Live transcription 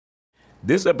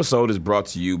This episode is brought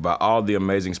to you by all the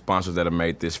amazing sponsors that have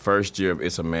made this first year of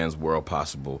It's a Man's World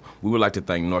possible. We would like to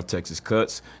thank North Texas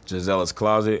Cuts, Gisella's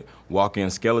Closet,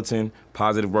 Walk-In Skeleton,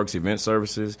 Positive Works Event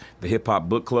Services, the Hip Hop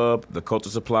Book Club, the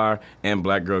Culture Supplier, and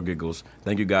Black Girl Giggles.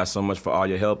 Thank you guys so much for all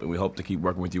your help, and we hope to keep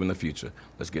working with you in the future.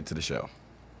 Let's get to the show.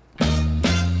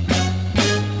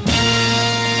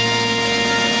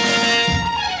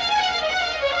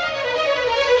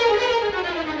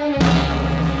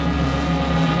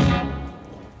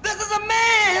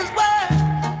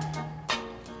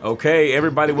 Okay,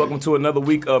 everybody, welcome to another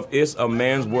week of It's a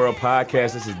Man's World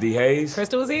podcast. This is D. Hayes.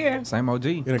 Crystal's here. Same OG.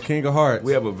 And a King of Hearts.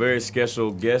 We have a very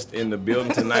special guest in the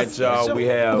building tonight, y'all. We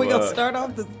have. We're gonna start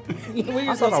off with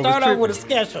a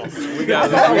special. We got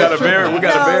a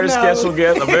very special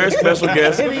guest, a very special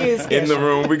guest in the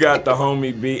room. We got the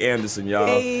homie B. Anderson, y'all.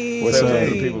 Hey. What's up to the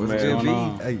Hey. people, What's man?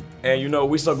 good, B? Hey. And you know,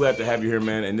 we're so glad to have you here,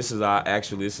 man. And this is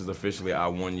officially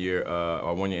our 1 year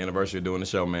anniversary of doing the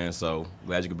show, man. So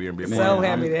glad you could be here and be a part So of it.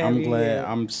 happy to have I'm you glad. here.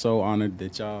 I'm so honored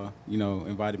that y'all,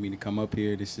 invited me to come up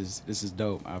here. This is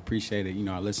dope. I appreciate it.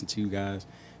 I listen to you guys.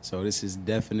 So this is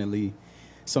definitely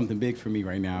something big for me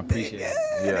right now. I appreciate it.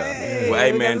 Yeah. Well,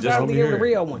 hey, man, just the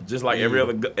real one. Just like every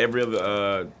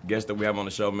other guest that we have on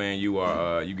the show, man, you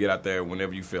get out there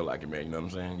whenever you feel like it, man. You know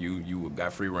what I'm saying? You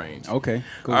got free range. Okay,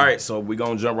 cool. All right, so we're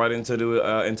gonna jump right into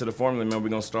the formula, man. We're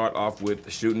gonna start off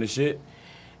with shooting the shit,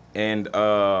 and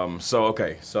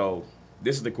so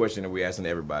this is the question that we're asking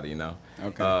everybody.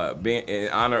 Okay. Being in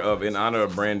honor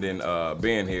of Brandon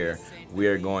being here, we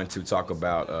are going to talk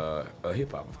about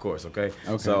hip hop, of course. Okay.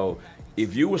 Okay. So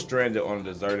if you were stranded on a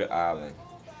deserted island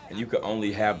and you could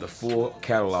only have the full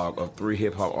catalog of 3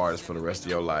 hip hop artists for the rest of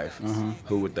your life,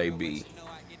 who would they be,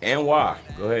 and why?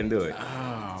 Go ahead and do it.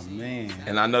 Oh man.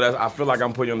 And I know I feel like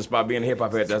I'm putting you on the spot. Being a hip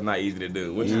hop head, that's not easy to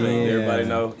do. What you think? Yeah. Everybody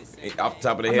know off the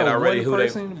top of their I head know already one who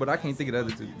person, but I can't think of the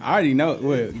other two. I already know.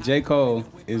 Well, J. Cole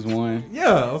is one.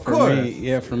 Yeah, of For course.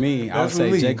 me, for me, I would That's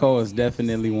say me. J. Cole is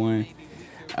definitely one.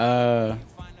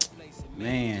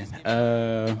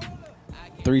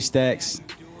 3 Stacks,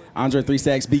 Andre 3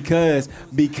 Stacks, because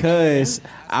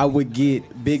I would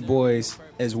get Big Boys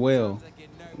as well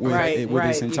with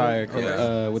this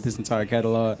entire with this entire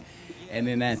catalog, and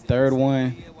then that third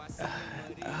one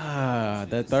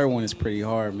is pretty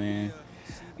hard, man.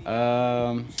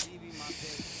 I'll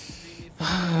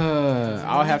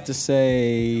have to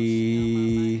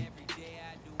say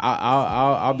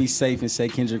I'll be safe and say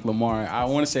Kendrick Lamar. I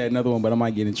want to say another one, but I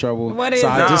might get in trouble. What is so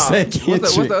I just say Kendrick.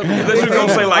 Unless you're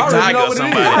gonna say like Tiger or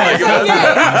somebody.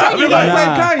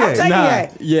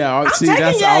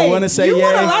 I want to say you Ye.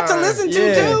 want a lot to listen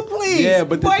to too, please. Yeah,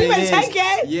 but the Boy, you thing better is, take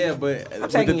Ye. yeah, but the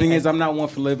taking thing Ye. is, I'm not one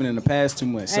for living in the past too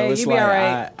much. So Hey, it's you be like all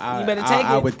right. I You better take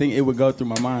I it. would think it would go through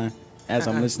my mind as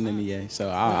I'm listening to Ye. So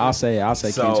I'll say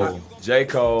Kendrick. So J.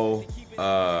 Cole,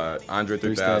 Andre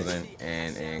 3000,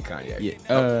 and Kanye.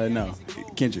 Yeah. No,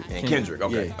 Kendrick. And Kendrick.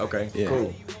 Okay. Yeah. Okay. Yeah.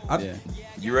 Cool. Yeah.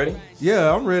 You ready?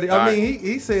 Yeah, I'm ready. All I right. mean,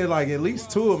 he said like at least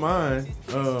 2 of mine,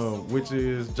 which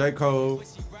is J. Cole,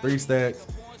 3 Stacks,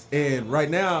 and right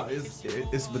now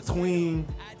it's between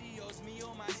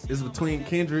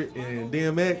Kendrick and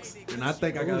DMX, and I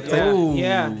think I gotta take.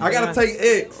 Yeah. I gotta take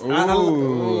X. I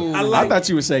like. I thought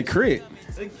you would say Crit.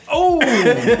 Oh,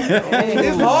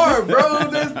 it's hard,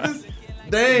 bro. This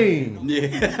dang.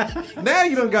 Yeah. Now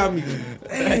you done got me.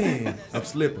 Dang, I'm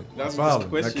slipping. That's Falling.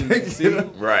 what this I question can't is. get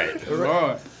up. Right.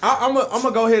 I'm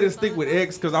gonna go ahead and stick with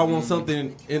X because I want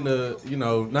something in the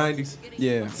 90s.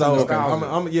 Yeah. So I'm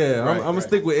gonna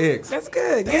stick with X. That's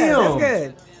good. Damn. Yeah, that's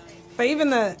good.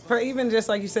 For even just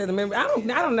like you said, the memory. I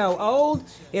don't know. Old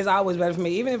is always better for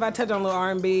me. Even if I touch on a little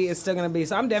R&B, it's still gonna be.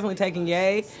 So I'm definitely taking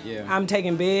Ye. Yeah. I'm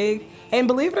taking Big, and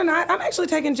believe it or not, I'm actually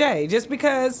taking Jay just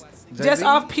because, Jay-Z? just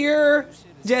off pure.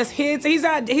 Just hits. He's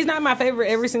not my favorite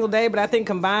every single day, but I think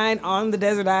combined on the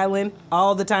desert island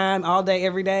all the time, all day,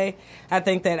 every day, I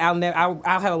think that I'll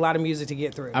have a lot of music to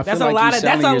get through. I feel like you're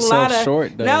selling yourself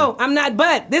short, though. No, I'm not.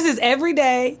 But this is every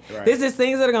day. Right. This is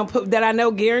things that are that I know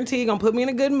guarantee gonna put me in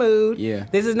a good mood. Yeah.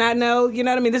 This is not you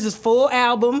know what I mean. This is full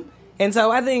album, and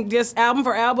so I think just album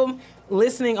for album,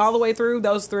 listening all the way through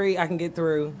those 3, I can get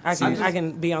through. I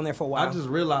can be on there for a while. I just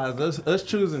realized us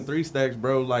choosing 3 Stacks,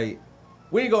 bro. Like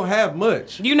we ain't gonna have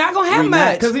much. You're not gonna have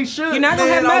much Because he should. You're not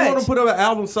gonna have much. I want to put up an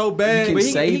album so bad. You can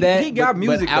But say that, he got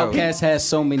music, but though. Outkast has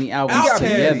so many albums Outkast.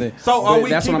 together. So are But we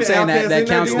that's what I'm keeping saying. Outkast That in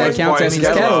counts. there? That counts as his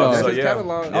That's catalog. his That's his yeah.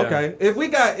 catalog. Yeah. Okay, if we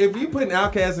got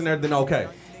Outkast in there, then okay.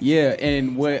 Yeah,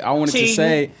 and what I wanted Cheating, to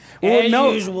say, as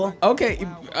usual. Okay,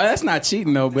 that's not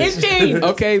cheating though, but It's cheating.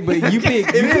 Okay, but you picked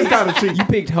It is kind of cheating. you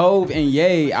picked Hove and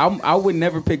Ye. I would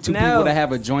never pick two people that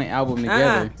have a joint album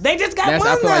together. They just got That's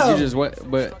one I feel though. like you just what,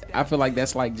 but I feel like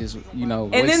that's like just and then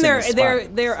wasting the they're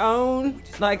spot. their own,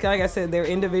 like I said, their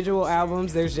individual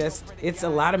albums. There's just it's a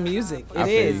lot of music. It I feel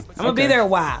is. you. I'm gonna be there a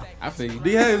while. I feel you.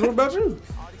 D Hayes, what about you?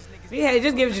 Yeah,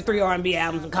 just give you 3 R&B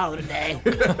albums and call it a day.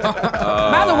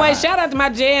 By the way, shout out to my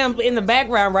jam in the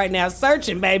background right now,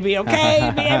 Searching, baby, okay?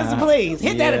 B. Anderson, please.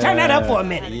 Hit that and turn that up for a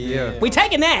minute. Yeah. We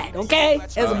taking that, okay?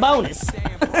 As a bonus.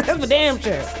 That's for damn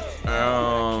sure.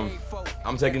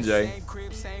 I'm taking Jay.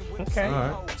 Okay.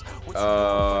 All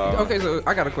right. Okay, so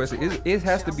I got a question. It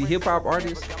has to be hip hop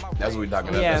artists. That's what we're talking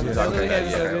about. Yeah, That's what we're that's talking what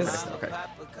it about. is. Yeah. Okay.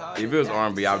 If it was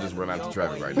R&B, I would just run out the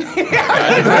traffic right now.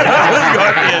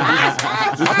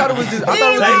 I thought it was just. I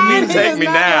thought it was just music. Take me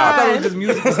now. I thought it was just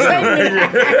music.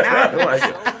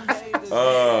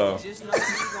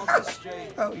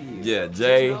 Yeah,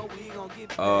 Jay.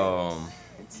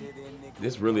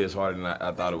 This really is harder than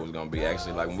I thought it was gonna be.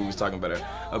 Actually, like when we was talking about it.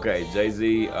 Okay,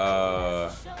 Jay-Z.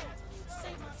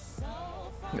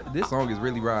 This song is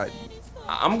really riding.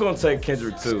 I'm gonna take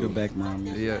Kendrick too. Good background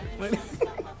music. Yeah.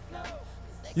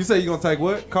 You say you gonna take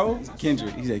what? Cole?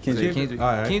 Kendrick. He said Kendrick. Kendrick, All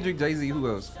right. Kendrick, Jay-Z, who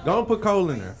else? Don't put Cole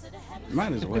in there.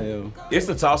 Might as well. It's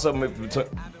a toss up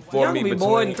for Y'all me gonna be between.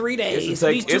 bored in 3 days. It's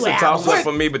a, These it's 2 a toss up albums.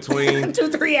 for me between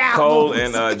 2-3 albums. Cole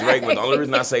and Drake. But the only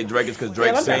reason I say Drake is because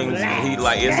Drake Yeah, sings. relax. He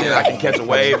like it's, I can catch a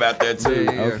wave out there too.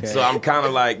 Yeah, yeah. Okay. So I'm kind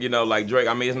of like like Drake.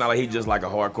 I mean, it's not like he's just like a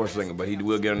hardcore singer, but he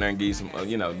will get in there and give you some do a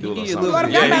little give you a something. little- What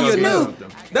about he gonna do Snoop?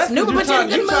 something. That's Snoop you put you in a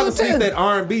good trying to mood, sneak too. that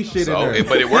R&B shit in So, there.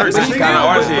 but it works. He's kind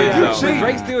of artsy. but- So. but-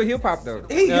 Drake's still hip hop though.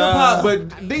 He hip hop,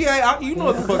 but DA, you know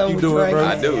what the fuck you doing, bro?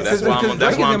 I do. That's why I'm.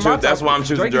 Drake is in my That's top- why I'm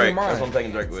choosing Drake is in Drake. mine. That's why I'm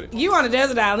taking Drake with it. You on a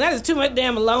desert island. That is too much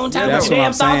damn alone time That's with your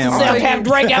damn what thoughts I'm and saying. self. Have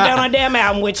Drake out there on a damn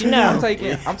album with you, I'm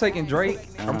know. taking Drake.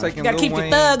 I'm taking You gotta Lil keep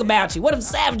Wayne. your thug about you. What if the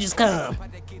savages come?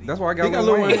 That's why I He got got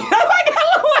Lil Lil Wayne.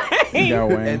 Wayne. You got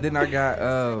Wayne. And then I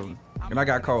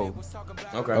got Cole.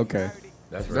 Okay. Okay.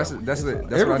 That's real. That's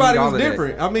Everybody what I need all was of that.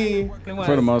 different. I mean,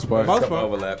 For the most part. most Couple part.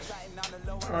 overlaps.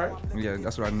 All right. Yeah,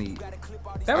 that's what I need.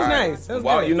 That was nice. That was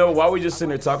While good. while we just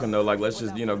sitting here talking though, like let's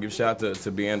just give shout out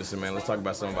to B. Anderson, man. Let's talk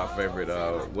about some of our favorite.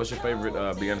 What's your favorite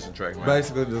B. Anderson track, man?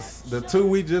 Basically, the two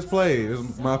we just played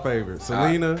is my favorite.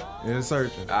 Selena and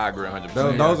Searching. I agree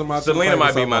 100%. Those are my two Selena might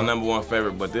be favorites my so far. number one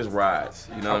favorite, but this rides.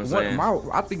 You know what I'm saying?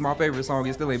 I think my favorite song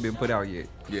it still ain't been put out yet.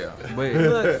 Yeah. But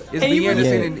Look, it's and you B. really-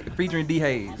 Anderson and featuring D.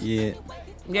 Hayes. Yeah.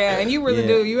 Yeah, and you really Yeah.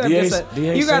 do. You have DA just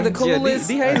you got the sings? coolest.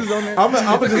 D. Hayes is on there. I'm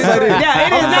gonna just say this. Yeah,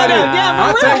 it is. No, no,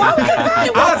 yeah, for real. Why would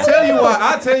you- I'll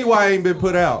tell you why it ain't been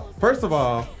put out. First of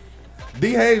all,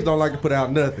 D. Hayes don't like to put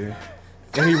out nothing.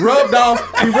 And he rubbed off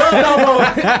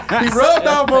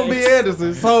on B.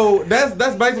 Anderson. So that's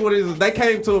basically what it is. They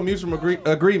came to a mutual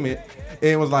agreement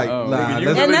and was like, nah,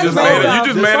 You let's And really that's just made all.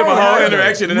 you just made up a whole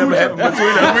interaction that never happened between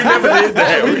us. We never did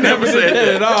that. We never said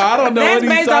that. No, I don't know That's what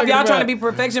he's based off talking y'all about. trying to be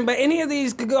perfection, but any of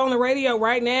these could go on the radio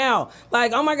right now.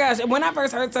 Like, oh my gosh, when I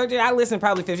first heard Searching, I listened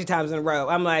probably 50 times in a row.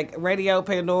 I'm like, radio,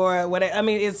 Pandora, whatever. I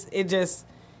mean,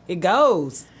 it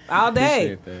goes all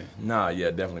day. Appreciate that. Nah, yeah,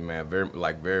 definitely, man. Very,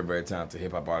 very talented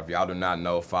hip hop artist. If y'all do not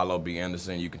know, follow B.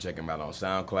 Anderson. You can check him out on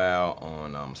SoundCloud,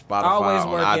 on Spotify, Always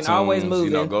on working, iTunes. always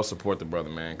moving. Go support the brother,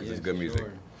 man, because it's good music.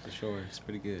 For sure. It's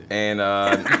pretty good. And They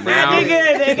now, good,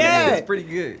 they It's good. pretty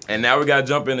good. and now we gotta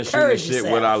jump into shooting Encourage shit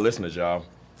yourself. with our listeners, y'all.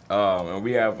 And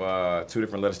we have 2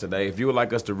 different letters today. If you would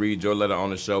like us to read your letter on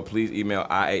the show, please email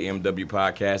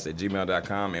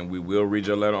iamwpodcast@gmail.com, and we will read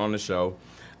your letter on the show.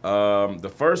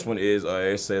 The first one is,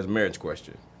 it says marriage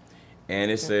question. And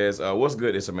it says, what's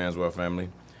good, It's a Man's World family?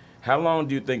 How long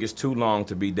do you think is too long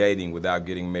to be dating without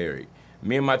getting married?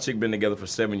 Me and my chick been together for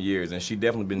 7 years, and she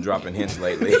definitely been dropping hints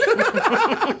lately.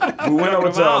 We went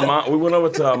over to her mom. We went over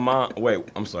to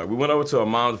her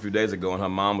mom a few days ago, and her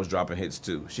mom was dropping hits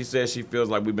too. She says she feels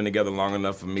like we've been together long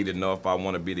enough for me to know if I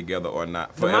want to be together or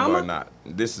not, forever mama? or not.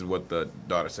 This is what the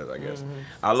daughter says, I guess.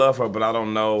 I love her, but I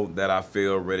don't know that I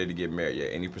feel ready to get married yet.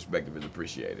 Any perspective is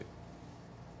appreciated.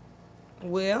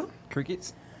 Well,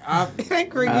 Crickets. it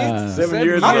ain't crickets. 7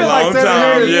 years is I a feel like long 7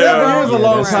 time. years. Yeah. 7 years is a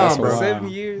long That's time, bro. wild. 7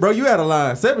 years. Bro, you had a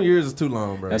line. 7 years is too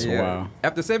long, bro. That's wild.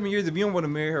 After 7 years, if you don't want to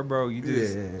marry her, bro, you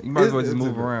just Yeah. you might as well It's- just move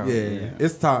it's- around. Yeah.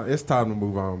 It's time to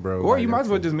move on, bro. Or you might as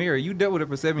well just marry her. You dealt with her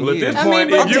for 7 Well, at years. this point,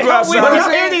 but if you go we outside,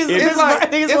 understand these- It's this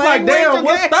like, is it's like language, damn,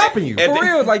 what's okay? stopping you? At For the-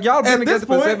 real, like y'all been at together this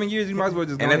for point- 7 years. You might as well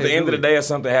just. And go at the ahead end of and the do day, if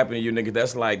something happened to you, nigga,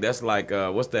 that's like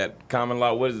common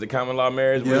law. What is the common law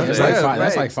marriage? What Yeah. is That's that? like Yeah, five,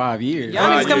 that's facts. like 5 years. Y'all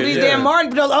need to come to these yeah. damn Martin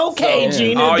Well, okay,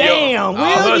 Gina. Damn.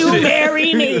 Will you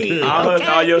marry me?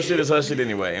 All your shit is her shit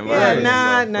anyway.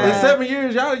 Nah. In 7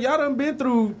 years, y'all done been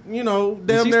through, damn she near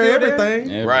still there?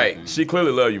 everything. Right. She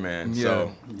clearly love you, man. Yeah.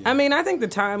 So I mean, I think the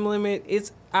time limit,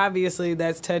 it's obviously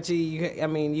that's touchy.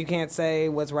 You can't say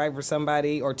what's right for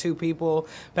somebody or two people,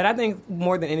 but I think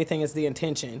more than anything it's the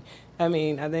intention. I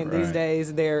mean, I think these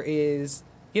days there is,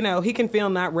 he can feel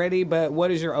not ready, but what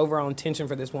is your overall intention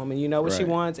for this woman? You know what she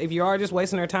wants. If you are just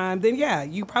wasting her time, then yeah,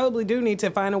 you probably do need to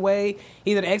find a way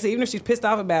either to exit, even if she's pissed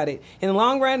off about it. In the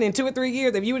long run, in 2 or 3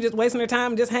 years, if you were just wasting her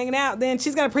time just hanging out, then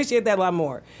she's going to appreciate that a lot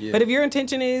more. Yeah. But if your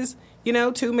intention is,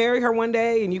 to marry her one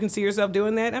day and you can see yourself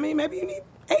doing that, I mean, maybe you need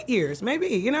 8 years, maybe.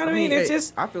 You know what I mean? It's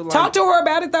just I feel like, talk to her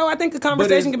about it, though. I think the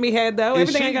conversation can be had, though.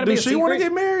 Everything ain't got to be a secret. Does she want to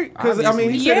get married? Because he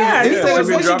said he said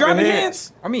when she dropping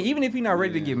hints. I mean, even if he's not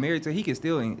ready to get married, so he can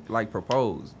still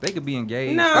propose. They could be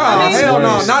engaged. No, hell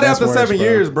no, not That's after worse, 7 bro.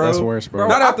 years, bro. That's worse, bro.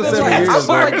 Not after 7 years. I feel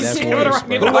like That's the worse,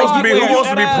 kid bro. who wants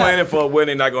to be planning for a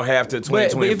wedding not gonna have to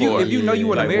But 2024? if you know you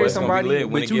want to marry what's gonna be somebody, lit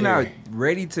when but it you're get not here?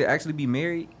 ready to actually be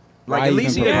married, Why like at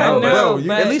least even you'll propose? know.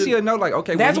 No, At least you'll know, like,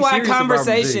 okay, That's when he's why serious about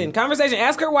conversation. it. Conversation.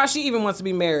 Ask her why she even wants to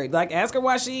be married. Like, ask her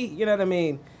why she, you know what I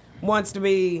mean, wants to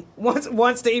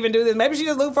even do this. Maybe she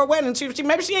just looking for a wedding.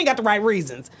 Maybe she ain't got the right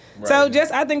reasons. Right. So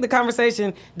I think the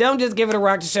conversation, don't just give it a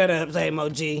rock to shut up. Say,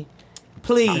 Moji.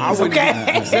 Please,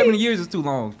 okay? 7 years is too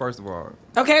long, first of all.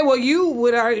 Okay, well, you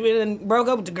would already been broke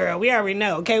up with the girl. We already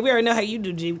know. Okay, we already know how you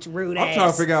do, G, with your rude ass. I'm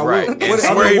trying to figure out Right. what And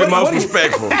swear you the most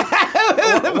respectful.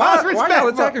 Why y'all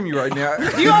attacking me right now?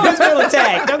 You always feel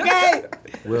attacked, okay?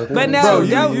 But no, Bro,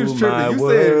 don't. you tripping. You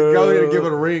said go ahead and give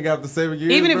it a ring after 7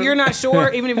 years. Even if bro. you're not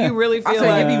sure, even if you really I feel said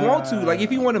like if he want to, like if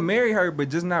he want to marry her, but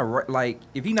just not like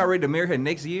if he not ready to marry her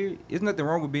next year, there's nothing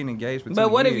wrong with being engaged for 2 years.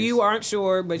 But what if you aren't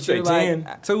sure, but Say you're 10.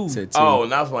 like, two? Said two. Oh,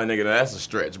 now it's my nigga. That's a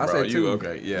stretch, bro. I said You 2.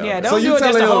 okay? Yeah. Yeah, okay. don't So do you it just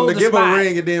telling to him hold to the give her spot. a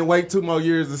ring and then wait 2 more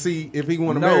years to see if he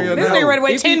want to No. marry her? This No. nigga ready to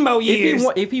wait If 10 more years.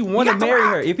 If he want You to got the marry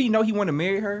rock. her, if he know he want to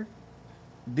marry her,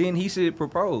 then he should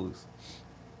propose.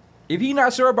 If he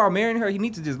not sure about marrying her, he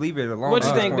needs to just leave it alone. What you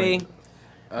at this think, point.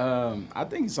 B? I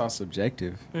think it's all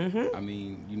subjective. I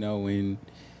mean, when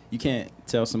you can't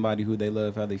tell somebody who they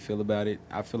love how they feel about it,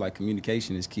 I feel like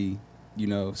communication is key.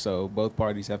 So both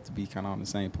parties have to be kind of on the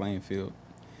same playing field.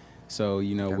 So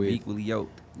Gotta be with equally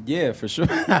yoked. yeah, for sure,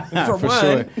 for one.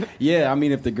 sure. Yeah, I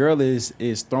mean, if the girl is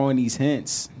throwing these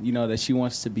hints, that she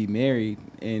wants to be married,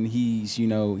 and he's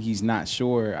not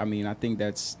sure. I mean, I think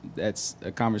that's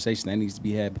a conversation that needs to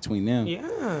be had between them.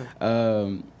 Yeah.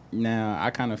 Now, I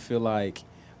kind of feel like,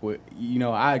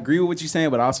 I agree with what you're saying,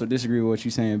 but I also disagree with what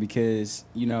you're saying because,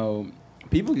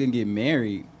 people can get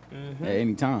married at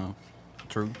any time.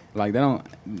 True. Like, they don't,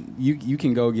 you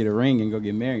can go get a ring and go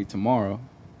get married tomorrow.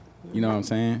 You know what I'm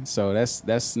saying? So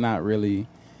that's not really,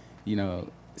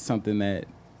 something that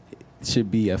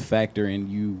should be a factor in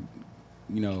you,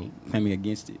 claiming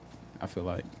against it, I feel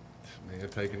like. Man,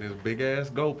 taking this big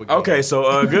ass gulp again. Okay,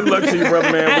 so good luck to you,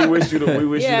 brother, man. We wish you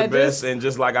the Yeah, best, and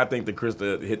just like I think that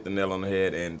Krista hit the nail on the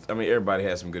head, and I mean everybody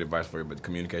has some good advice for you, but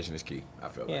communication is key. I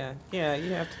feel like. Yeah,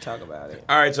 you have to talk about it.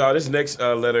 All right, y'all. This next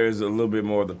letter is a little bit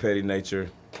more of the petty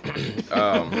nature.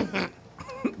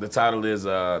 The title is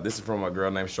this is from a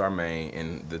girl named Charmaine,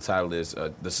 and the title is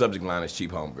the subject line is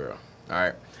cheap home girl. All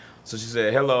right. So she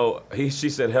said, hello.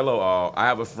 She said, hello all. I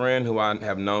have a friend who I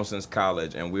have known since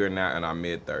college, and we are now in our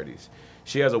mid-30s.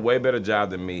 She has a way better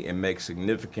job than me and makes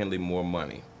significantly more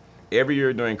money. Every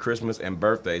year during Christmas and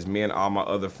birthdays, me and all my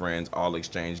other friends all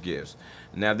exchange gifts.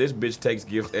 Now this bitch takes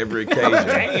gifts every occasion.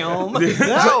 Damn.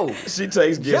 No. She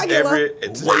takes gifts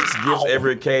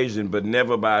every occasion, but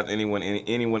never buys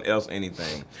anyone else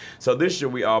anything. So this year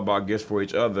we all bought gifts for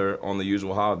each other on the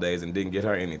usual holidays and didn't get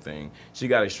her anything. She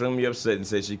got extremely upset and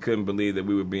said she couldn't believe that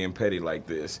we were being petty like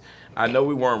this. I know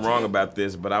we weren't wrong about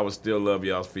this, but I would still love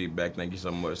y'all's feedback. Thank you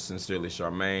so much. Sincerely,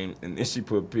 Charmaine. And then she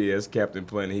put P.S. Captain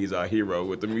Planet, he's our hero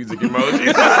with the music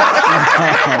emojis.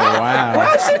 Oh,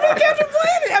 wow. She been Captain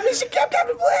Planet. I mean, she kept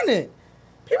Captain Planet.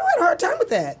 People had a hard time with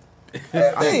that.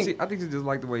 I think she just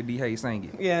liked the way D. Hayes sang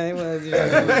it. Yeah, it was. It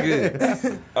was good.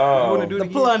 You want to do it The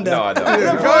again? plunder. No, I don't.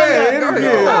 Yeah, go ahead,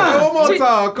 interview. One more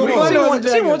time. Come on.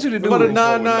 She wants you to do Put a it.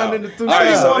 9-9 in the 2. All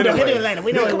right, so We do anyway. it later.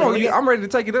 We know Come on, I'm ready to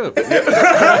take it up.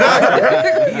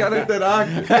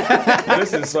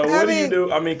 Listen, so what do you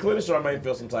do? I mean, clearly Charmaine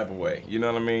feels some type of way. You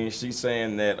know what I mean? She's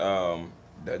saying that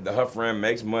her friend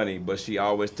makes money, but she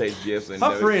always takes gifts. And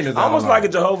Her friend is almost all like a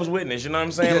right. Jehovah's Witness. You know what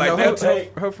I'm saying? Yeah, like no, they'll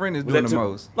take. her friend is Was doing that the too-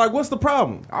 most. Like, what's the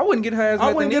problem? I wouldn't get her ass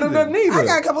I nothing wouldn't get her either. nothing either. I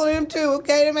got a couple of them too.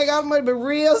 Okay, they make all the money, but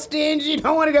real stingy.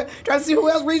 Don't want to go try to see who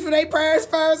else reach for their purse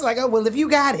first. Like, oh well, if you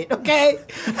got it, okay,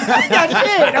 I got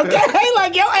shit, okay.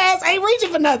 Like your ass ain't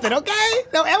reaching for nothing, okay.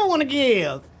 Don't ever want to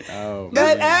give. Oh,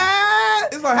 But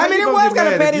It's like, how I mean, you it gonna was get kind mad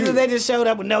of if petty you- that they just showed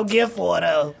up with no gift for her,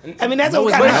 though. I mean, that's No, what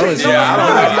it's kind not. of. Yeah, I don't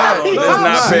know. That's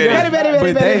not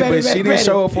petty. But she didn't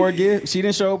show up for a gift. She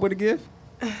didn't show up with a gift.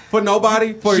 For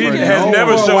nobody. For She for has no-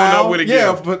 never for a shown while. up with a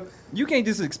Yeah, gift. but You can't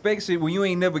just expect shit when you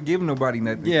ain't never given nobody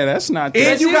nothing. Yeah, that's not. and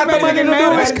That's, you got the better money to get do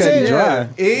mad it. that's about cut and too. dry.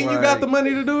 And you got the money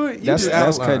to do it. You That's just out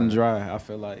of cut and line. dry. I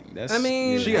feel like that's. I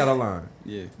mean- yeah. She out of line.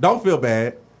 Yeah. Don't feel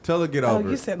bad. Tell her get Oh, over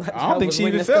you it. said like I don't think she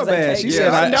even Jehovah's felt Witness 'cause bad. they She take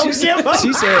said, gifts. I, Don't she, give a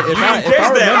she said, if I Catch that. I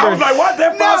was remember, like, what?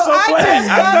 That No, false so I flat. just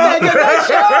got that because I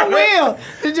sure will.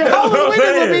 The Jehovah's I'm Witness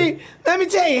will saying. be, let me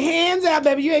tell you, hands out,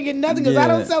 baby. You ain't getting nothing because I Yeah.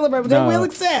 don't celebrate, but No. they will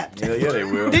accept. Yeah, they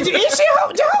will. Did you? Is she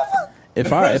a Jehovah?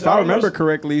 if I remember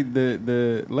correctly,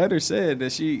 the letter said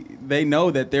that they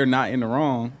know that they're not in the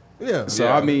wrong. Yeah. So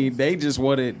Yeah. I mean, they just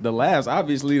wanted the laughs.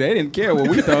 Obviously, they didn't care what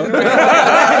we thought.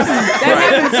 That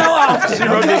happens so often. She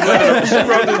wrote this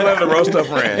letter to roast her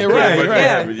friend. Right, But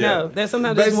right. Yeah, no. There's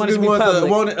sometimes they just want it Basically to be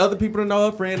public. wanted other people to know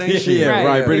her friend ain't Yeah, shit. yeah.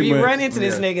 right, pretty If you much. run into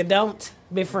this nigga, don't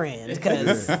befriend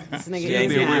because this nigga She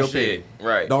ain't is be not. real shit.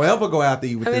 Right. Don't ever go out to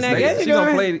eat with I mean, this I guess nigga. She you gonna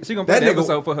doing- play. She gonna play That the nigga-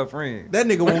 episode for her friend. That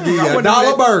nigga won't give you I a wonder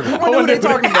dollar what- burger. I wonder what they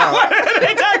talking about.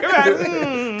 They talking about.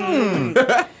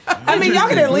 I mean, y'all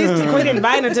can at least quit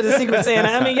inviting her to the Secret Santa.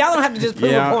 I mean, y'all don't have to just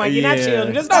prove Yeah, a point. You're not yeah.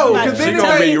 chilling. Just No, talk about because it. She then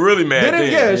gonna they- be really mad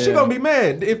then. Yeah, she Yeah. gonna be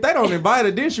mad. If they don't invite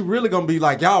her, then she really gonna be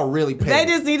like, y'all really petty. They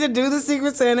just need to do the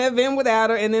Secret Santa event without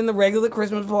her, and then the regular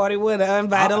Christmas party with her.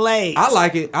 Invite her late. I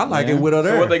like it. I like Yeah. it with her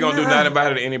there. So what they gonna do? Not invite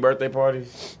her to any birthday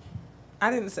parties? I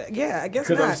didn't say. Yeah, I guess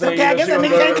 'Cause I'm not. saying, Okay, I guess she that gonna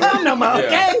nigga go- can't come no more. Yeah.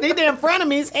 Okay, they did in front of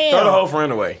me as hell. Throw the whole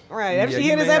friend away. Right. After Yeah, she you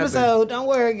hear this may have to- episode, don't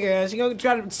worry, girl. She gonna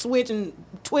try to switch and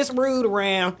twist Rude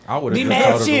around. I would've be just mad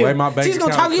told at her the you. way my bank She's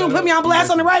gonna account talk to you and set put me up, on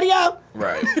blast on the radio.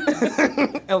 Right.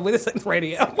 Oh, well, this ain't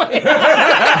radio.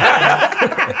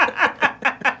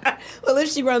 Well,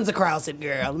 if she runs across it,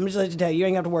 girl, let me just let you tell you, you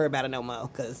ain't got to worry about it no more.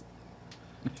 Cause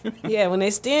yeah, when they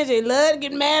stingy, they love to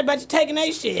get mad about you taking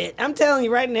their shit. I'm telling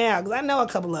you right now, because I know a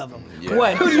couple of them. Yeah.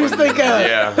 What? Who did you just think of?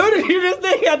 Yeah. Who did you just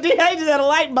think of? DA just had a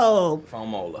light bulb.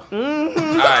 Fomola.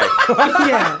 All right.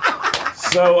 Yeah.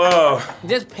 So,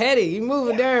 Just petty. You move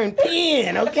a darn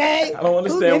pen, okay? I don't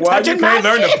understand why you can't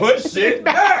learn to put shit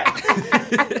back.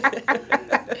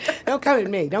 Don't come at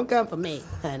me. Don't come for me,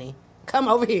 honey. Come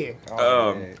over here.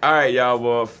 All right, y'all.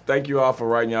 Well, thank you all for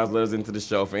writing y'all's letters into the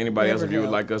show. For anybody else, Never if you would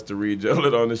know. like us to read your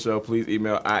letter on the show, please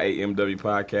email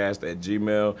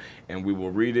iamwpodcast@gmail.com and we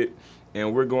will read it.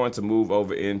 And we're going to move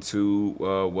over into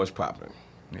what's popping.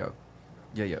 Yeah.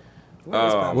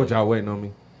 What y'all waiting on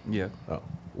me? Yeah. Oh,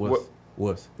 What-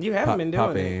 what's? You haven't been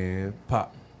doing it.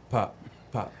 Pop, pop,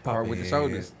 pop, pop. Hard with the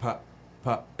shoulders. Pop,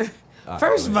 pop.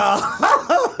 First of all,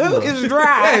 who is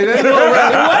dry? Hey,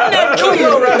 that's a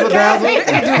little razzle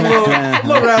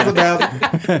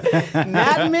dazzle.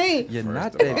 Not me. You're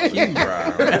not that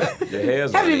cute. Your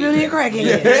hair's Have you been here cracking Your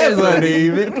yet? hair's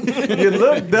uneven. You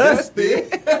look dusty.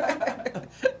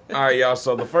 All right, y'all.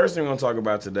 So the first thing we're gonna talk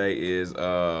about today is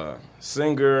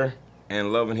singer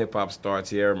and Love and Hip Hop star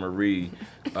Tierra Marie.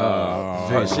 She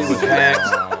was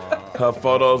hacked. Her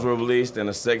photos were released and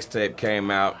a sex tape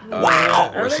came out. Wow.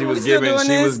 Where Are she they was still giving doing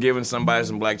this? somebody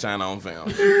some Black China on film.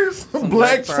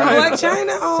 Black Some China. Black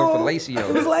China? Some Oh, fellatio.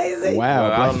 it was lazy. Wow.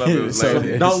 Well, I don't know if it was so,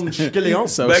 lazy. Don Chikilion.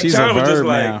 so Black she's China a was just verb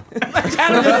like- now.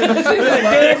 China just a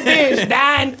dead fish,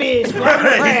 dying fish, floating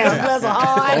around. Bless her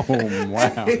heart.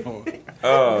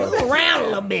 Oh, wow. Around a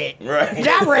little bit. Right.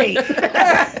 Gyrate.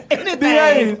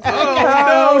 Anything.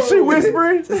 Oh, she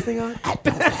whispering. This thing on?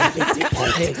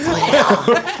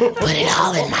 Put it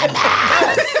all in my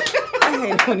mouth. I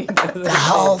hate when he does The that.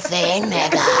 whole thing,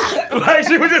 nigga. Like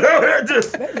she was just over there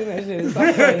just. That shit is so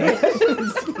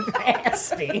funny.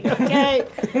 Nasty, okay?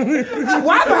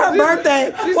 Why for her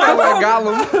birthday? Why Like for her,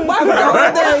 Gollum. why for her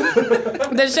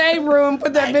birthday? The Shade Room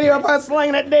put that video of her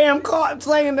slinging that damn cart,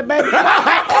 slinging the baby. First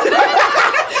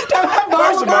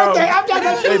of all, birthday. I'm just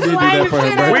gonna They did do that for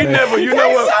her We birthday. never, you know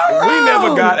That's what? so We never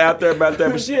wrong. got out there about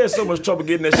that, but she had so much trouble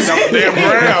getting that shit off the damn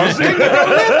ground.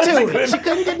 She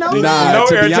couldn't get no Nah, No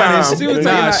to be airtime. honest, She was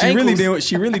taking her she really ankles. didn't.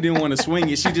 She really didn't want to swing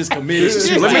it. She just committed.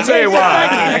 She was Let me like, tell you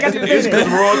why. I got to It's because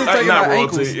taking not her royalty.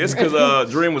 ankles. It's because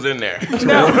Dream was in there.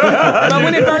 But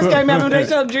when it first came out, when they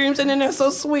showed Dreams and then they're so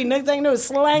sweet. Next thing you know, it's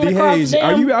slanging across the D-Hayes,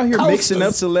 damn are you out here coasters. mixing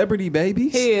up celebrity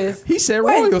babies? He is. He said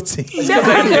Wait. royalty.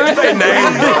 They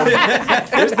named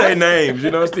It's their names,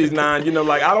 you know. It's these 9, you know.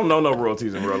 Like I don't know no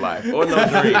royalties in real life or no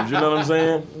dreams. You know what I'm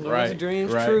saying? Right.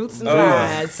 Dreams, right. truths, and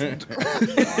lies.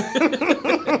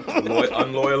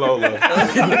 Unloyal Lola.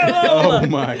 Oh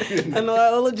my.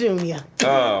 Lola Jr.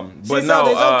 But She no, saw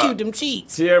they so cute, them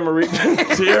cheeks. Tierra Marie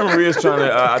is trying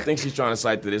to. I think she's trying to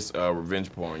cite to this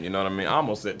revenge porn. You know what I mean? I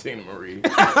almost said Tina Marie.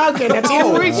 Okay, now Tina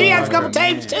Marie, she has a couple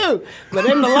tapes too. But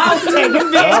them the lost tape,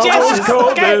 them I was VHS.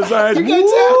 cold, Okay. but it's like, You can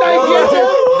tell.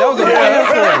 That was a bad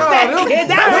for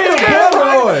That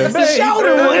Polaroid. the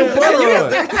shoulder one.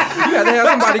 Polaroid. You got to have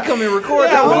somebody come and record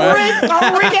that one.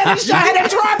 Rick had a shot at a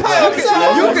tripod.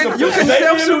 You can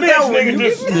self-shoot that one.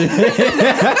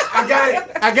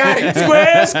 I got it.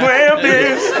 Square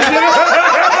biz.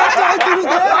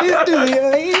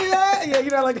 Yeah, you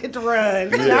know, like hit the run.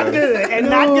 Not good and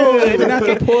not good. Not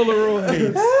the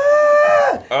Polaroid.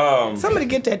 Somebody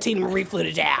get that Tina Marie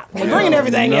footage out. We're bringing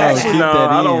everything No, out. keep No, that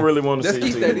I in. don't really want to Let's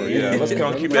see keep Tina that Marie. in. Yeah, let's keep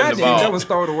that in the Imagine that vault. was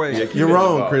thrown away. You're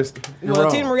wrong, Chris. You're Well,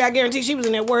 wrong. Tina Marie, I guarantee she was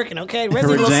in there working, okay? The rest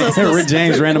of Rick the little James, sisters. Rick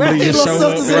James randomly Rest of just the showed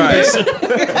little up. sisters in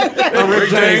there. Rick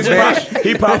James,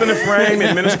 he popped in the frame,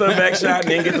 administer a back shot,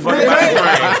 and then get the fuck out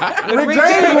of the frame. Rick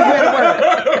James was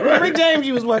at work. Rick James,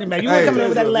 you was working back. You weren't coming in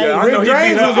with that lady. Yeah, I know he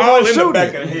James beat her was the all one in the shooting.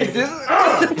 back of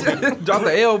the head. Drop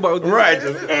the elbow. Right.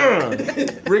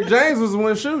 Just, Rick James was the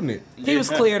one shooting it. He was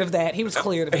cleared of that. He was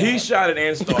cleared of that. He shot it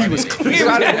and started. He was shot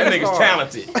it That and nigga's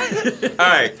started. talented. All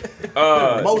right.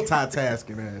 Multitasking ass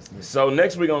nigga. So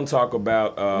next we're gonna talk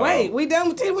about. Wait, we done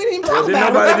with it? We didn't even talk Did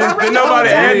about nobody, it. did nobody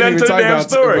add nothing to the damn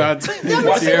story? Yeah,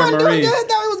 but she Tierra wasn't doing Marie. good,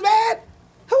 though. It was bad.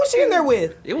 Who was she in there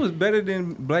with? It was better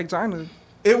than Black China.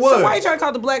 It So why you was. trying to call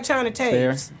it the Black China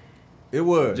Fair. tapes? It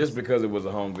was. Just because it was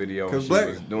a home video, 'Cause she Black-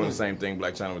 was doing the same thing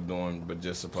Black China was doing, but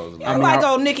just supposedly. I like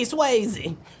old Nikki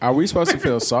Swayze. Are we supposed to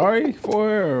feel sorry for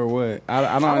her or what?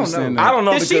 I don't understand that. I don't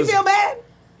know Did she because feel bad?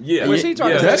 yeah, When she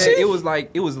tried to Does say that, she? it was like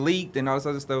it was leaked and all this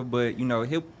other stuff, but you know,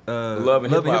 Love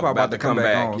and Hip Hop about to come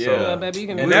back. on. Yeah. So Baby, you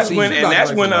can And We'll that's see. when, She and about that's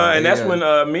to when, like somebody, and that's yeah.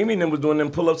 when Mimi and them was doing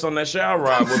them pull-ups on that shower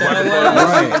rod with one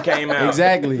Right. of came out.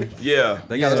 Exactly. Yeah,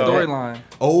 they got a So, storyline.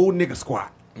 Old nigga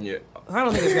squat. Yeah. I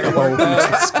don't think it's gonna work.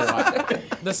 Though.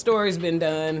 The story's been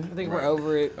done. I think we're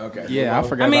over it. Okay. Yeah, I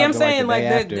forgot. I mean, about I'm the, saying the like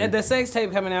day after. the sex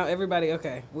tape coming out. Everybody,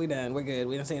 okay, we done. We're good.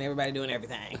 We done seen everybody doing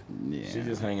everything. She's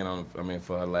just hanging on. I mean,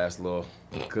 for her last little,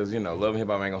 because you know, Love and Hip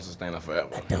Hop ain't gonna sustain her forever.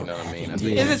 You know what I mean? I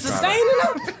think Is it she's trying sustaining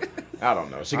them? to- I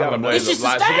don't know. She got a Is blazer. she She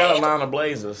got a sustained? line of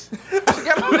blazers.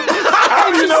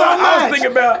 I You know, I was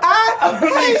thinking about. I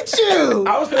hate you.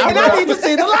 I was thinking And I about. need to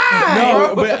see the line.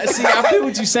 No, but see, I feel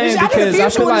what you're saying I because I feel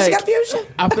she like got fuchsia.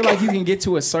 I feel like you can get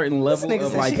to a certain level nigga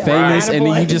of said like she got famous, line and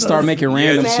of then you just start making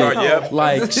random Yeah, shit. yep.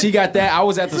 Like she got that. I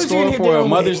was at the What you store in here for a doing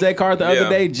Mother's with Day card the Yeah. other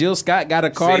day. Jill Scott got a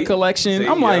card See? collection. See,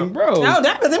 I'm yeah. like, bro, No,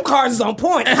 them cards is on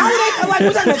point. How are they? Like, we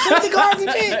talking about sympathy cards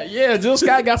and shit? yeah, Jill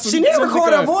Scott got some. She need to sympathy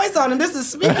record her cards. voice on them. This is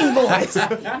speaking voice.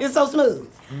 It's so smooth.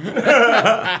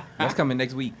 That's coming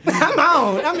next week. I'm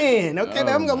on. I'm in. Okay,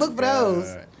 I'm gonna look for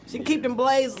those. She can keep them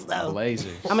blazers though.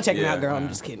 Blazers. I'm gonna check them Yeah. out, girl. I'm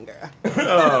just kidding,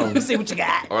 girl. See what you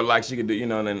got. Or like she could do, you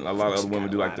know, and then a lot of other women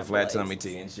do like the flat tummy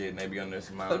tea and shit. And they be on there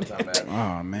smiling, talking about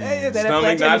Oh man,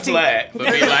 stomach not flat,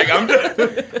 but be like, I'm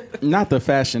done. not the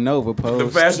Fashion Nova The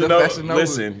post. Fashion The Nova. Fashion Nova.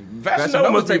 Listen, Fashion Fashion Nova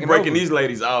Nova's must be taking breaking over. these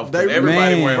ladies off. They-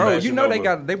 Everybody Man. wearing Bro, Fashion you know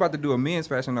Nova. they about to do a men's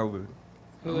fashion over.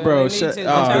 Bro, shut- oh,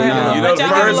 no. You know, the Let y'all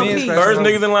first, get a little first piece.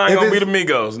 niggas in line If gonna be the it's-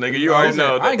 Migos, nigga. You already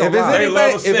know. I ain't If gonna it's lie. They love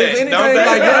a anything, if set, it's anything don't they?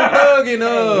 like Young Thug and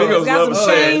Migos It's got love some a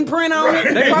set. Shane print on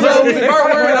it. They probably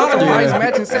gonna have some nice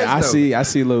matching sets I though.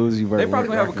 see Lil Uzi Vert. They probably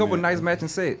gonna have a couple rocking nice matching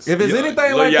sets. if it's anything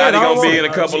Lil like Yachty that, I don't gonna be want in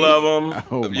a couple of them.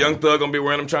 Oh, my. Young Thug gonna be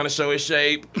wearing them, trying to show his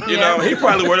shape. You know, he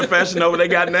probably wear the Fashion Nova they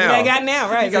got now. They got now,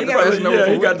 right? He got He the got Fashion Nova Yeah,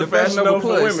 he for- got the Fashion Nova for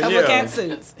Plus. women. Some Yeah. cat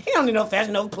suits. He don't need no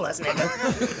Fashion Nova Plus,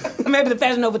 nigga. Maybe the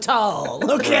Fashion Nova tall,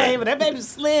 okay? But that baby's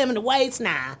slim in the waist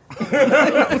now.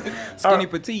 Skinny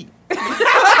petite.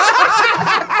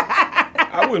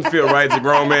 I wouldn't feel right as a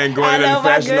grown man going I in know, the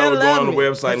my Fashion girl Nova, going on the love me.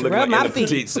 website and looking Rub like my in the feet.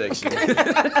 petite section.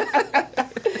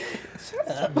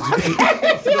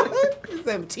 He's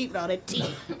them teeth and all that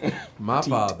teeth. my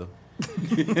father.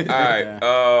 All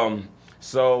right.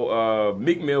 So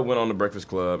Meek Mill went on the Breakfast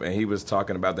Club and he was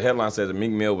talking about, the headline says that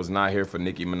Meek Mill was not here for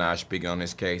Nicki Minaj speaking on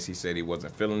his case. He said he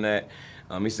wasn't feeling that.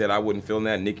 He said, I wouldn't feel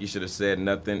that. Nicki should have said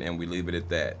nothing and we leave it at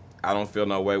that. I don't feel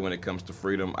no way when it comes to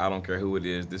freedom. I don't care who it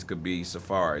is. This could be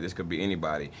Safari. This could be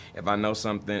anybody. If I know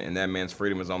something and that man's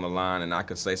freedom is on the line and I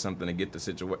could say something to get the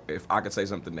situation, if I could say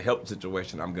something to help the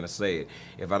situation, I'm going to say it.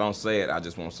 If I don't say it, I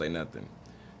just won't say nothing.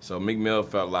 So Meek Mill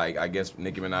felt like, I guess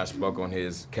Nicki Minaj spoke on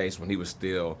his case when he was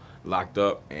still locked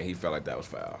up, and he felt like that was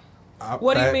foul.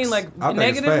 What do you mean, like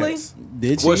negatively?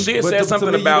 Did she? Well, she had But said to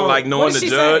something me, you about don't- like knowing What the did she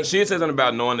judge. say? She had said something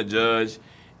about knowing the judge,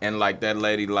 and like that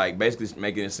lady, like basically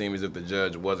making it seem as if the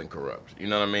judge wasn't corrupt. You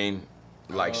know what I mean?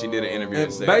 Like she did an interview and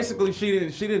And said, basically, she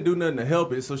didn't do nothing to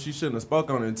help it, so she shouldn't have spoke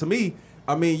on it. And to me,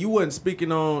 I mean, you wasn't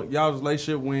speaking on y'all's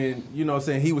relationship when what I'm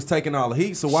saying, he was taking all the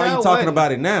heat. So why are Sure you talking wasn't.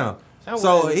 about it now? Sure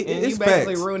So wasn't. And it's you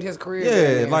basically facts. ruined his career.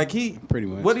 Yeah, down like he Pretty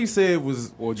much. what he said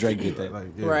was Well, Drake did that. like,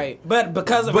 yeah. right, but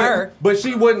because of her, But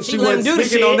she wasn't. she She let him wasn't do the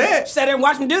speaking shit. on that. She sat there and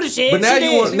watched him do the shit. But now she you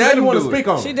did. want She now let you him want do to it. speak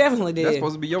on She it. definitely did. That's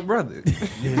supposed to be your brother.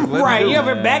 Right, you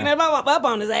ever Yeah. backing up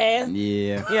on his ass?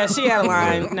 Yeah. Yeah, she had a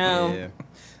line. No. Yeah.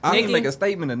 I didn't Nikki? make a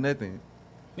statement or nothing.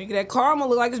 Nigga, that karma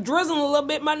look like it's drizzling a little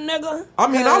bit, my nigga. I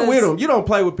mean, I'm 'Cause- with him. You don't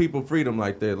play with people's freedom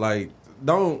like that. Like,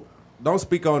 don't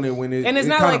speak on it when it, And it's it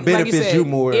not kind like of benefits you said, you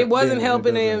more. it wasn't than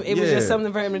helping him. doesn't. It was just Yeah.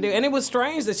 something for him to do. And it was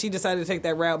strange that she decided to take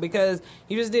that route because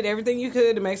you just did everything you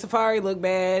could to make Safari look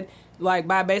bad, like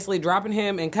by basically dropping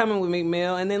him and coming with Meek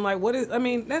Mill. And then like, what is? I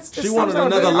mean, that's just She wanted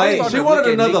something- another lane. She wanted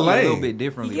another A little lane. bit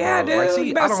differently. Yeah, bro. Like, dude, she,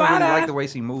 you I better don't really side-eye. like the way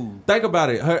she moved. Think about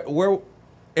it. Where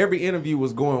every interview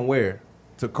was going where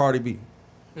to Cardi B.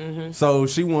 Mm-hmm. So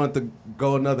she wanted to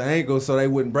go another angle so they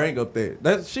wouldn't bring up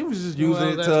that. She was just using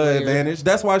it that's to her weird. advantage.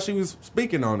 That's why she was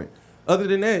speaking on it. Other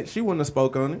than that, she wouldn't have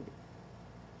spoke on it.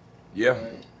 yeah.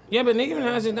 Yeah, but Nicki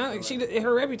Minaj is not.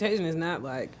 Her reputation is not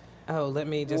like. Oh, let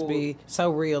me just be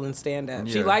so real and stand up.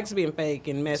 She Yeah. likes being fake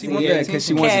and messy. wants and that 'cause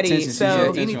she wants catty, attention. She So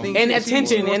wants anything attention. and she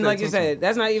attention, wants and that like you attention. said,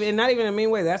 that's not even in a mean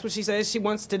way. That's what she says she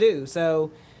wants to do.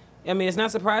 So, I mean, it's not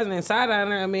surprising. And side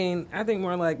eyeing her, I mean, I think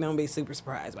more like don't be super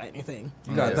surprised by anything.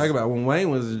 You gotta think about it. When Wayne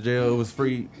was in jail, it was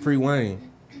free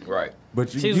Wayne. Right. But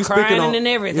She was you crying speaking on and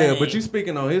everything. Yeah, but you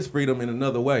speaking on his freedom in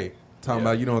another way. Talking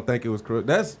about you don't think it was corrupt.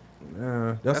 That's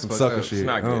some fucked sucker up. shit. It's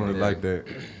not I don't good, really yeah. like that.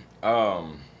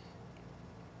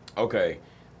 Okay.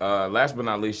 Last but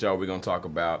not least, y'all, we're gonna talk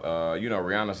about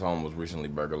Rihanna's home was recently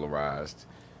burglarized.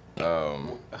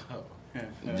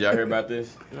 Did y'all hear about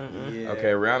this?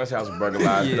 Okay, Rihanna's house was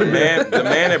burglarized. The man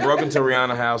that broke into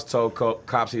Rihanna's house told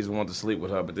cops he wanted to sleep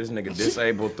with her, but this nigga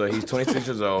disabled he's 26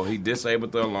 years old. He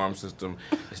disabled the alarm system.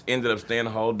 Ended up staying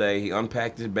the whole day. He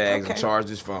unpacked his bags and Okay. charged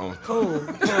his phone. Cool.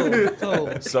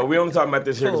 So we only talking about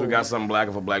this here because we got something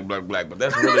black for black, but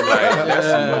that's really that's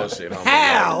some bullshit. Homie.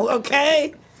 How?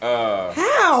 Okay.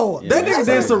 How? That nigga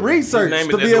did some His research name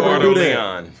to is be able to Eduardo do that.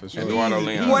 Leon. Eduardo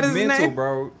Leon. What is his mental, name?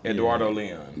 bro. Eduardo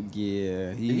Leon.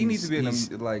 Yeah. He needs to be in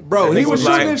he's- a, like. Bro, That he nigga was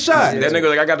like- shooting his shot. That nigga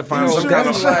like I got to find He was some kind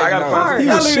of shooting his I got to shot. find He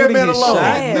some. was shooting shooting that man his alone.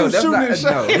 shot. He No, was that's shooting not. his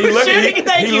shot. No. He lucky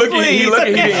Thank he you, lucky please.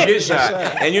 didn't get shot.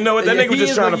 And you know what? That Yeah, nigga was he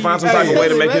just is trying to lucky- find some Hey, type of way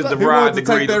to make his he DeVry wanted to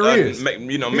degree take that risk. mean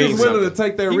He was willing something. to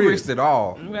take that He risk. risked it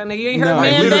all. Well, nigga, you ain't heard No,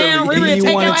 man literally, down. Riri he take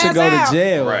your wanted to ass go out. to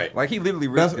jail. Right. Like he literally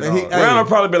risked it That's- he- all. hey, Brown will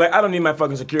probably be like, I don't need my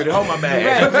fucking security. Hold my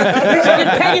bag.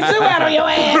 Peggy Sue out on your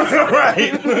ass.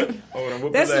 right. Hold on,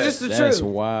 whoop That's his just ass. the That's truth.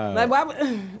 wild. Like, why would...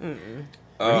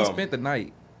 He spent the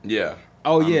night. Yeah.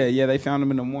 Oh yeah, they found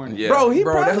him in the morning. Yeah. Bro, he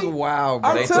Bro, probably, that's wild,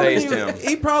 bro. I'm They telling tased you, him.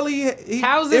 he probably.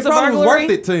 How is it this a probably was burglary? worth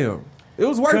it to him. It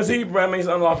was worth Because it. he's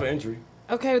unlawful entry.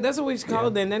 Okay, that's what we should call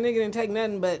it then. That nigga didn't take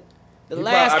nothing but the He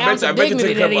last probably- ounce of I bet you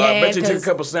dignity that he I had. bet you took a 'cause-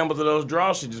 couple samples of those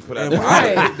draws she just put out.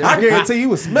 Right. I guarantee he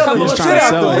was smelling Couple the of shit trying to out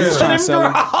sell it. He was there. trying to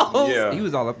sell it. Yeah. He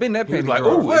was all up in that He was penny like,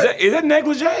 drawer. ooh, is that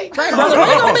negligee? Right, brother,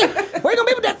 where you gonna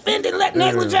be with that Fendi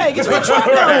negligee? Get your truck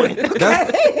going.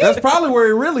 That's probably where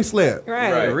he really slept.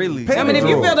 Right. Right. Really? I mean, if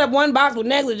you Drawer. filled up one box with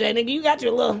negligee, nigga, you got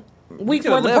your little week's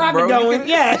could've worth of left, profit bro. You going. could-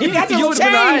 Yeah, you got your You little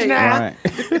would've been change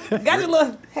now. Right. Got your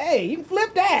little, hey, you can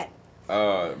flip that. But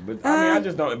I mean, I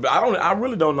just don't. But I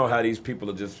really don't know how these people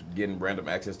are just getting random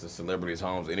access to celebrities'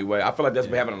 homes. Anyway, I feel like that's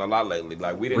been happening a lot lately.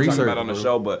 Like we didn't talk Research, about it on the bro.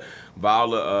 show, but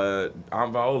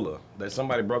Aunt Viola, that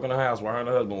somebody broke in her house while her and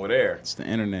her husband were there. It's the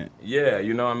internet. Yeah,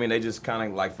 you know what I mean? They just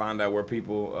kind of like find out where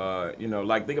people,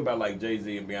 like think about like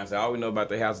Jay-Z and Beyonce. All we know about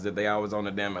their house is that they always on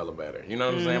the damn elevator. You know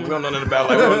what I'm saying? We don't know nothing about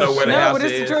we don't know where the No, house but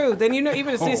it's is. the truth. And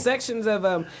even to see sections of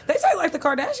they say like the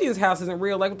Kardashians' house isn't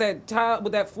real, like with that tile,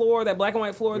 with that floor, that black and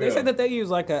white floor. They Yeah. said that they use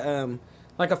like a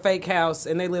fake house,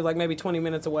 and they live like maybe 20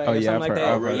 minutes away Oh, or yeah, something like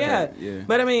I've that. heard Yeah. that, yeah.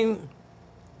 But I mean,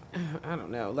 I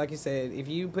don't know. Like you said, if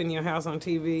you putting your house on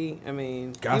TV, I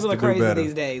mean, Gots people to are do crazy better.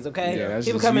 these days. Okay, Yeah, that's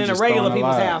people just- coming you into just regular throwing a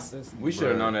people's lie. houses. We should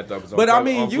have known that though. 'Cause But on I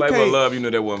mean, on you Flavor of can't- Love, you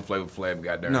knew that wasn't Flavor Flav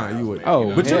got there. Nah, you would.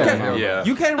 Oh, But you hell can't. no. Yeah.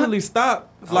 You can't really stop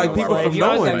like people Right. from You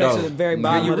always knowing gotta get to though. the very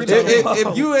bottom you of the really- totem If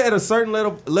pole. you at a certain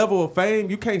level of fame,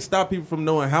 you can't stop people from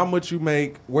knowing how much you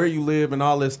make, where you live, and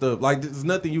all that stuff. Like there's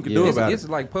nothing you can do Yeah. about It's it.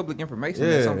 like public information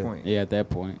Yeah. at some point. Yeah, at that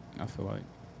point, I feel like.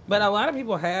 But a lot of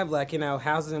people have like,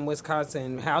 houses in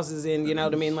Wisconsin, houses in,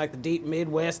 what I mean, like the deep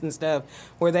Midwest and stuff,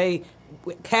 where they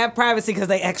have privacy because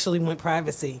they actually want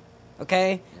privacy.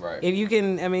 Okay. Right. If you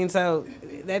can, I mean, so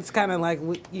that's kind of like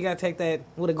you gotta take that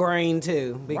with a grain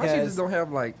too, Why she because just don't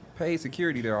have like paid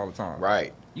security there all the time?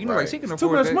 Right. You know, right. like she can Too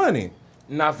afford much that. money.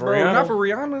 Not for Bro, Rihanna. not for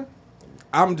Rihanna.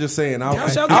 I'm just saying. I Y'all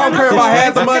don't show care Rihanna if I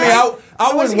had the money. okay. I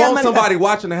So wouldn't she got want money. somebody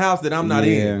watching the house that I'm not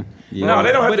in. Yeah. No,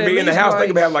 they don't have But to at be in the least, house. They like-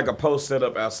 could have like a post set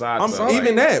up outside. I'm so,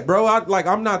 even like, that, bro.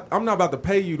 I'm not about to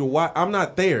pay you to watch. I'm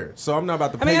not there, so I'm not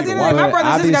about to I mean, pay at you the to end of the watch. day, my But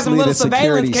brother's just got some little obviously the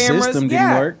surveillance security cameras. system didn't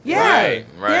yeah. work. Yeah. Right,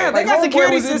 right. Yeah, they Like, got homeboy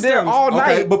security was in there systems. all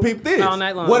night. Okay, but peep this. All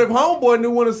night long. What if homeboy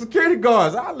knew one of the security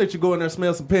guards? I'll let you go in there and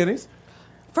smell some pennies.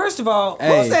 First of all,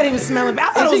 Hey. who said he was smelling?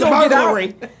 I thought Is it he was a gonna get out?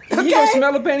 burglary. You gonna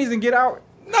smell the pennies and get out?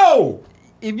 No.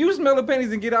 If you smell the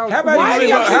pennies and get out, How about Why you do leave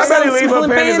y'all her, keep how about you saying leave her smelling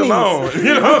panties panties? alone?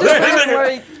 You know what I'm saying?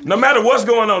 like- No matter what's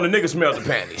going on, the nigga smells the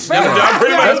panties. Right. That's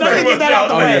pretty Yeah, much- don't pretty get much that out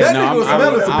the all way. it is. That No, nigga was I'm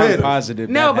smelling some pennies. positive.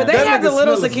 No, that but they That have the nigga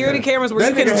little smells security good. cameras where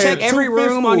That you can nigga check had every 2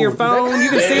 room on your fistfuls. phone. You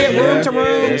can see it room to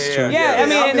room. That's true. Yeah, I mean,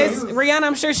 Yeah, and I this mean- Rihanna,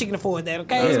 I'm sure she can afford that.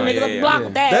 Okay, so Yeah, niggas yeah, up the yeah, block yeah.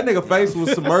 with that. That nigga face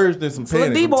was submerged in some So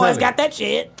pennies. the I'm D-boys telling got that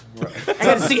shit. I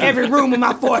got to see every room in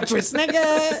my fortress, nigga.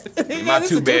 My This is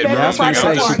two a bedroom. Yeah, I was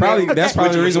two-bedroom about to say, apartment. that's probably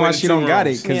Switch the reason why between she don't two got it,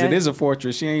 rooms. because Yeah. it is a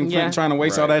fortress. She ain't Yeah. trying to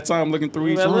waste all that time looking through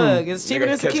each But room. look, it's cheaper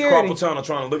than Nigga catch security. Carpal Tunnel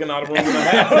trying to look in all the rooms in the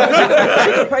house.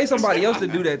 She could pay somebody else to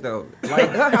do that though. Like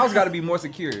her house got to be more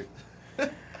secure.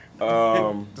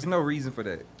 There's no reason for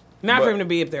that. Not But- for him to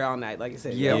be up there all night, like you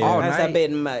said. Yeah, all That's night. a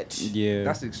bit much. Yeah.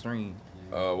 That's extreme.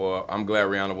 Well, I'm glad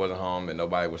Rihanna wasn't home, that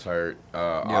nobody was hurt.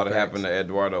 All that facts. happened to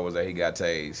Eduardo was that he got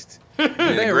tased. in the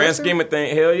They grand arrest him? scheme of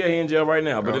things, hell yeah, he in jail right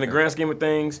now. But in the Okay. grand scheme of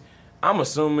things, I'm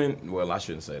assuming, well, I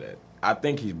shouldn't say that. I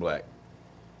think he's black.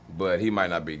 But he might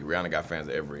not be. Rihanna got fans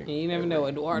of every. You never know,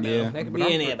 Eduardo. Yeah. That could But be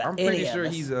I'm, any of I'm any pretty of sure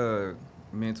us. he's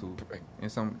mental in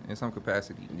some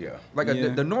capacity. Yeah. Like Yeah.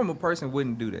 the normal person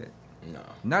wouldn't do that. No.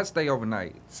 Not stay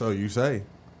overnight. So you say.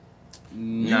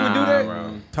 You would do that?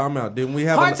 Bro. Time out. Didn't we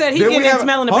have? Hart said he didn't getting we in have-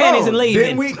 smelling the hold panties on. and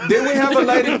leaving. Didn't we have a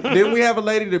lady? Didn't we have a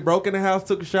lady that broke in the house,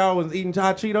 took a shower, and was eating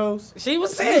hot Cheetos? She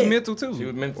was She was sick. mental too. She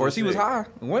was mental or she was sick. high.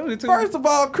 One of the two. First of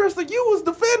all, Krista, you was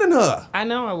defending her. I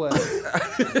know I was.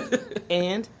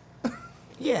 And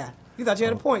yeah, you thought you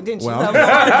had a point, didn't you? Well, That was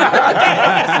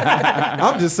hard.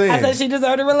 I'm just saying. I said she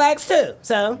deserved to relax too.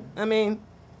 So I mean,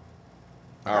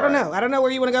 All I don't right. know. I don't know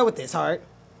where you want to go with this, Hart.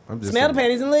 I'm just Smell the saying.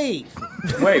 panties and leave.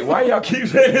 Wait, why y'all keep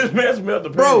saying this man smelled the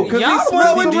Bro, panties? because Y'all he the ones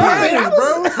smelled who the did it. panties, bro.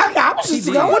 I was just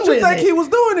did. going What you with think it. he was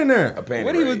doing in there? A panty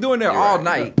What he was raid. doing there You're all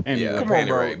right. night? Yeah, Come a on, panty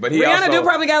bro. raid. But he Rihanna also, do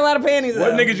probably got a lot of panties.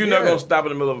 what though. niggas you know Yeah. gonna stop in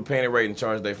the middle of a panty raid and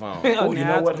charge their phone? Oh, Oh, you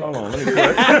now know what? it's- Hold on. Let me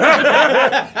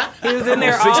put He was in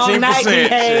there all night. He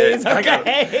haze. I got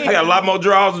Okay. a lot more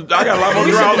draws. I got a lot more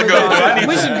draws to go. I need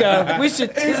We should go. We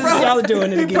should. This is y'all are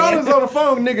doing it He probably again. was on the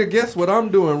phone, nigga. Guess what I'm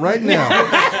doing right now?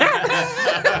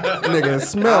 Nigga,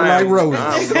 smell like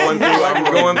roses. I'm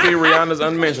going through Rihanna's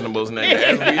unmentionables, nigga,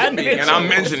 as we speak, and I'm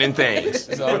mentioning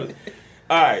things. So,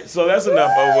 all right, so that's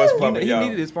enough of what's pumping, He y'all.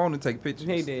 needed his phone to take pictures.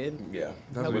 He did. Yeah,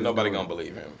 That's but what nobody he's gonna doing.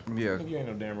 believe him. Yeah. You ain't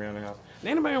no damn Rihanna house.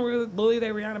 Ain't nobody gonna really believe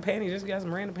that Rihanna panties. Just got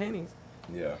some random panties.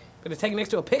 Yeah. But it's taken next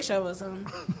to a picture of or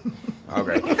something.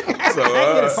 Okay. Get So,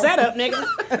 a setup,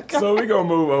 nigga. so we gonna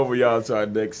move over, y'all, to our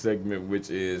next segment, which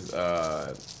is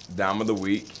Dime of the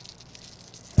Week.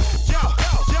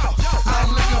 I'm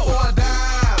looking for a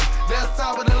dime. That's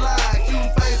top of the line.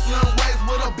 Cute face, slim waist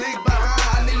with a big behind.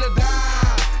 I need a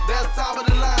dime. That's top of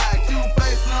the line. Cute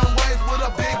face, slim waist with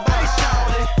a big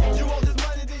behind. You want this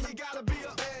money, then you gotta be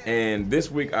a And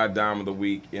this week, our Dime of the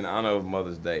Week, in honor of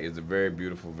Mother's Day, is a very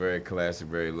beautiful, very classic,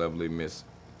 very lovely Miss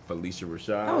Felicia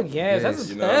Rashad. Oh yes, that's a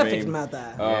You know what I perfect mean?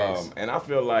 mother. And I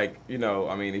feel like, you know,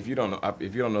 I mean, if you don't know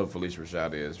who Felicia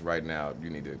Rashad is right now, you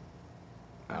need to.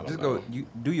 I don't Just know. go. You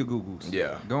do your Googles.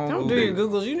 Yeah. Go on Don't Google. do your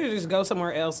Googles. You need to just go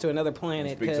somewhere else to another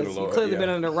planet Speak to because the you Lord, clearly yeah. been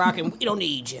under a rock and we don't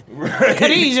need you.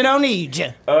 Khadijah don't need you.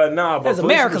 Nah, but That's Felicia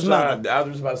America's Rashad, mother. I was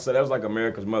just about to say that was like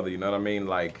America's mother. You know what I mean?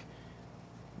 Like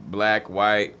black,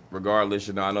 white, regardless.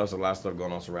 You know, I know there's a lot of stuff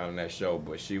going on surrounding that show,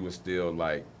 but she was still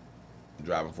like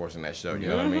driving force in that show. You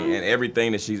know what I mean? And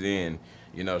everything that she's in,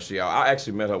 you know, I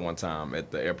actually met her one time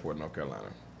at the airport in North Carolina.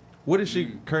 What is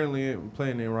she currently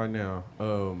playing in right now?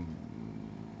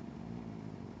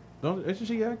 Isn't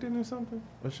she acting in something?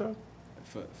 A show?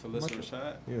 Felicia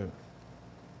Rashad? Yeah.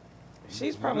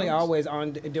 She's probably always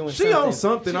on doing She something. on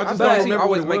something. I just But- don't She remember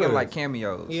always what it making was. like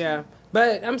cameos. Yeah,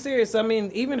 but I'm serious. I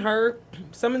mean, even her,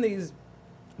 some of these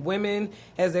women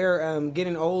as they're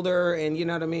getting older and, you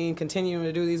know what I mean, continuing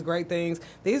to do these great things.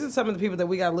 These are some of the people that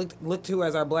we got to look to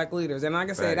as our black leaders. And like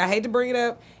I said, I hate to bring it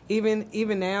up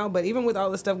even now, but even with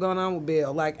all the stuff going on with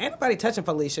Bill, like, ain't nobody touching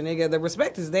Felicia, nigga. The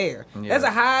respect is there. Yeah. There's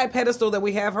a high pedestal that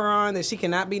we have her on that she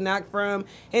cannot be knocked from.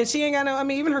 And she ain't got no, I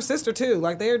mean, even her sister too.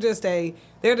 Like, they're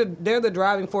the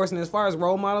driving force. And as far as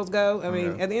role models go, I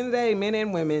mean, at the end of the day, men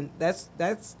and women, that's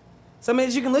something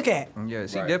that you can look at. Yeah,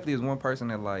 she definitely is one person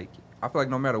that, like, I feel like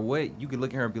no matter what, you can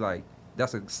look at her and be like,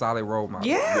 that's a solid role model.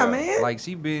 Yeah, man. Like,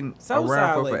 she been so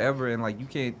around solid for forever, and, like, you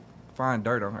can't find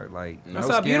dirt on her. Like, I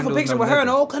saw a beautiful picture with her and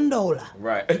old Condola.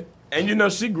 Right. And you know,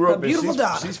 she grew up and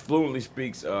daughter. she fluently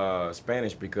speaks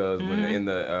Spanish because when in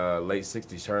the late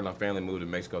 60s, her and her family moved to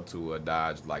Mexico to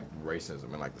dodge like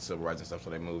racism and like the civil rights and stuff. So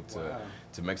they moved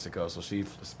to Mexico. So she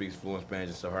speaks fluent Spanish,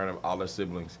 and so her and all her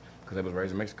siblings, because they was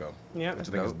raised in Mexico. Yeah, which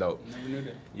I think is dope. Never knew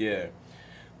that. Yeah.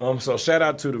 So shout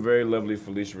out to the very lovely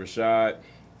Felicia Rashad.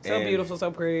 So beautiful,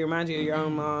 so pretty. Reminds you of your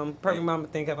own mom. Perfect mom to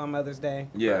think of on Mother's Day.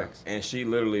 Yeah, and she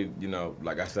literally, you know,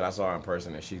 like I said, I saw her in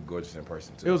person, and she's gorgeous in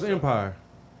person too. It was Empire.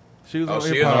 She was on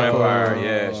she Empire. was on Empire.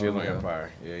 Yeah, she was on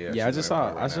Empire. Yeah. Yeah,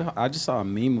 I just saw a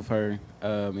meme of her,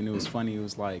 and it was funny. It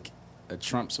was like a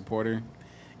Trump supporter,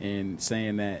 and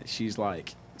saying that she's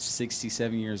like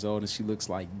 67 years old and she looks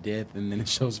like death, and then it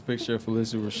shows a picture of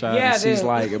Felicia Rashad. Yeah, and she's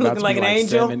like about to like be an like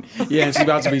angel. 7. Yeah, and she's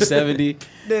about to be 70.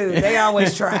 Dude, they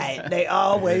always try it. They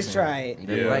always try it.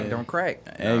 The black don't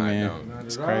crack. Hey Nah, man, don't.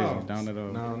 it's Not crazy. at all. Don't at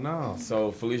all. No.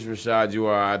 So Felicia Rashad, you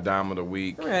are our dime of the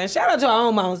week. Man, shout out to our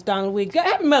own moms down the week.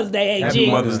 Happy Mother's Day, AG. Happy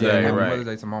Mother's Day, Happy right? Mother's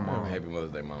Day to my mom. Happy Mother's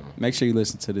Day, Mama. Make sure you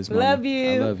listen to this. Mama. Love you.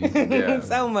 I love you. Yeah.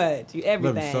 so much. You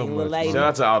everything, so much, little lady. Shout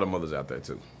out to all the mothers out there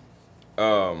too.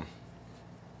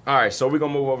 All right, so we're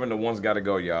gonna move over into One's Gotta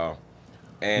Go, y'all.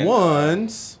 And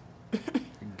One's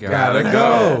Gotta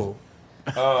go.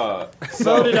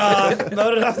 Voted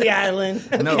off the island.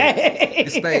 No,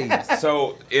 it stays.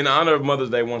 So, in honor of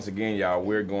Mother's Day, once again, y'all,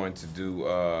 we're going to do.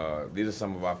 These are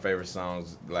some of our favorite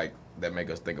songs, like that make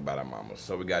us think about our mamas.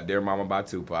 So we got "Dear Mama" by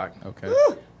Tupac. Okay.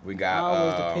 We got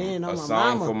Always depend on a my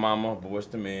song mama. for Mama,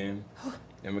 Boyz II Men.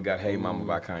 And we got "Hey Mama"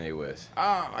 by Kanye West.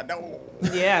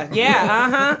 Yeah.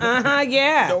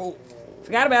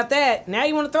 Forgot about that. Now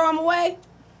you want to throw them away?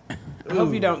 I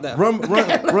hope you don't, though. Run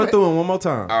through them one more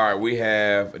time. All right, we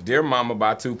have "Dear Mama"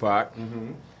 by Tupac.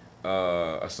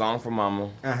 A song for Mama,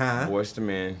 Boyz II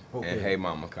Men, and "Hey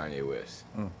Mama" Kanye West.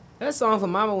 That song for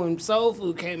Mama when Soul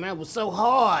Food came out was so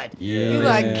hard. Yeah. You're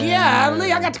like,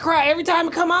 golly, I got to cry every time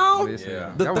it come on. Listen,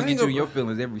 Yeah. that will get you in your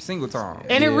feelings every single time.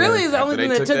 And it really is the After only they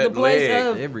thing that took the that place leg,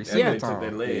 of every After single they took that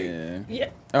time. leg. Yeah. Yeah.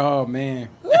 Oh man.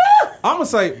 I'm gonna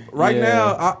say right Yeah.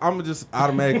 now, I'm gonna just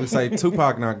automatically say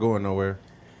Tupac not going nowhere.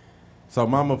 So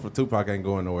Mama for Tupac ain't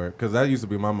going nowhere because that used to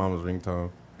be my mama's ringtone.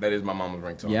 That is my mama's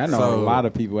ringtone. Yeah, I know So- a lot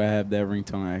of people that have that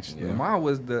ringtone actually. Yeah. Mine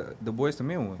was the Boyz II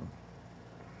Men one.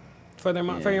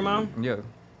 For your mom? Yeah.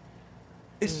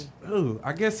 It's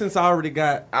I guess since I already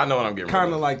got I know what I'm getting.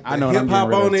 kind of like I the know what I'm hip hop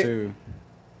getting rid on of it. too.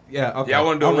 Yeah, okay. Y'all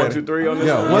want to do I'm a 1, ready. 2, 3 on this?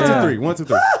 Yeah, one? 1, 2, Yeah. 3. 1, 2,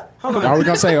 3.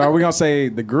 Are we gonna say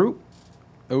the group?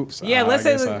 Oops. Yeah, let's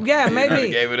say, I maybe.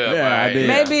 gave it up. Yeah, I all right.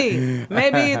 did.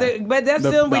 Maybe, but that's The-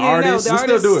 still, we the didn't know. artist- The We'll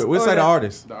still do it. We'll or say the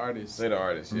artist. The artist. Say the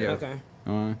artist. Yeah. Okay.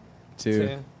 1, 2,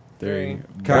 2, 3.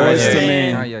 Kanye. Boyz II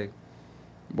Men. Kanye.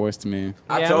 Boyz II Men.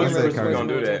 I Yeah, told I you we remember was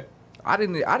gonna Kanye. do that. I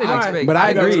didn't right. expect. But I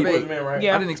didn't agree. expect- Boyz II Men, right?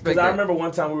 Yeah. I didn't expect Because I that. remember one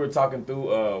time we were talking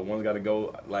through One's Gotta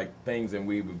Go like things, and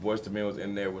Boyz II Men was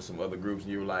in there with some other groups,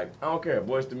 and you were like, I don't care,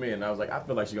 Boyz II Men. And I was like, I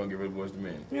feel like she's gonna get rid of Boyz II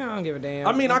Men. Yeah, I don't give a damn.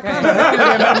 I mean, I Okay.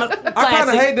 kind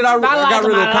of hate that I like got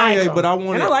rid him, of I like Kanye, him. but I And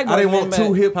wanted. I like I didn't Boyz II want Men, two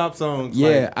but- hip hop songs.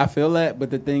 Yeah, I feel that, but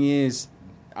the thing is,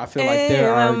 I feel like Hey,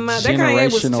 there are that Kanye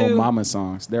was generational too- mama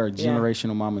songs. There are Yeah.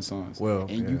 generational mama songs. Well, and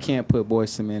you yeah. can't put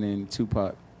Boyz II Men and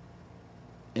Tupac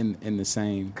in the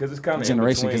same Because it's kind of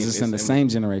generation because it's in the same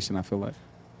generation. I feel like.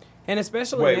 And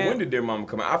especially Wait, now, when did Dear Mama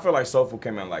come out? I feel like Soulful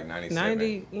came out like 97.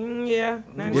 90, yeah,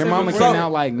 97. Dear Mama So- came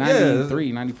out like yeah.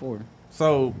 93, 94.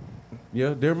 So,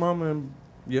 yeah, Dear Mama and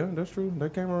yeah, that's true. They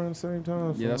came around the same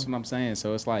time. Yeah, that's what I'm saying.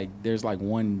 So it's like there's like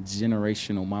one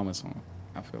generational mama song.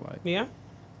 I feel like. Yeah.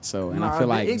 So and Nah, I feel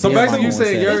like. So Dear basically, Mama you was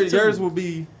saying that. yours will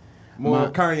be more My-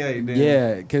 Kanye than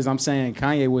Yeah, because I'm saying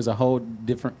Kanye was a whole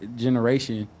different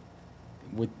generation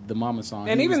with the mama song.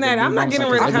 And He even was that, the I'm not mama getting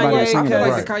song rid of 'cause everybody Kanye was singing I feel that.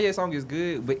 because- like the Kanye song is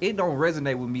good, but it don't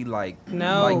resonate with me like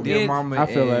No, like Dear it- Mama I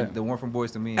feel and that. the one from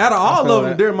Boyz II Men. Out of all feel of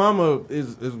them, that. Dear Mama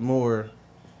is more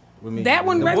with me. That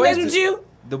one The resonates Boyz with II- you?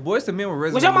 The Boyz II Men were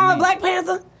resonating Was your mama with me. Black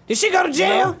Panther? Did she go to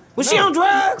jail? Was she on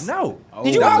drugs? No.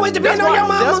 Did you always depend on your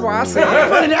mama? That's why I said.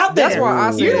 Put it out there. That's why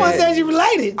I said. You the one said you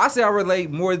related. I say I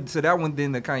relate more to that one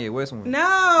than the Kanye West one.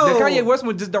 No. The Kanye West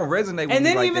one just don't resonate with And me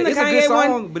then like even that. the It's a Kanye good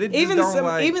song, one, but it even just some,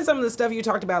 don't like. even some of the stuff you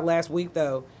talked about last week,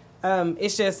 though,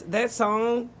 it's just that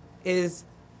song is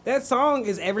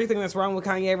everything that's wrong with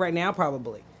Kanye right now.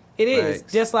 Probably it is.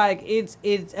 Facts. Just like it's.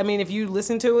 I mean, if you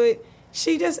listen to it,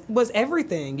 she just was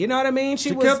everything. You know what I mean?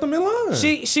 She kept him in line.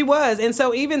 She was, and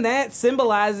so even that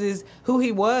symbolizes who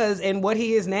he was and what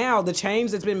he is now. The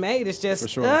change that's been made. It's just For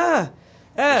sure.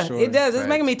 Sure. It does. It's Facts.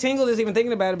 making me tingle just even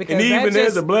thinking about it because And that even just,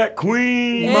 as a black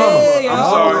queen. Hey, I'm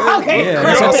sorry. Okay, Yeah, crack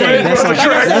that's what I'm saying. queen. That's That's a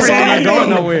crack that's all not queen. going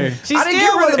nowhere. She I didn't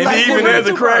still get rid was of a And black even queen. as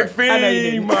a crack I know you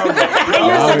fiend, didn't. mama. You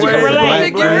said you could relate. Black I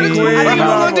think you went a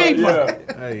little queen.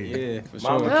 deeper. Hey, Yeah, for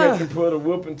Mama sure. kept and put a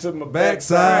whooping to my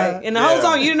backside. Right. And the whole Yeah.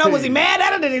 song, you didn't know, was he mad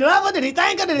at her? Did he love her? Did he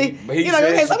thank her? Did he? But he You know,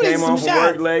 said okay, she somebody came some home from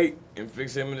shots. work late and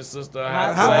fixed him and his sister a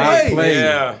hot Hot plate. plate.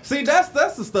 Yeah. See, that's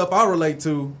the stuff I relate to.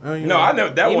 You No, know. I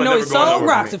never. That Even one though never he going sold over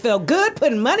rocks, me. it felt good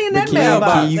putting money in that Can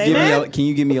mailbox. you Amen? can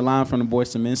you give me a line from the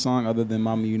Boyz II Men song other than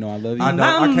 "Mama, You Know I Love You"? I don't.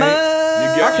 I Mama.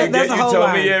 can't. That's a You whole told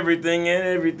line. me everything and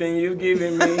everything you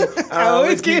giving me. I always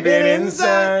always keep keep it it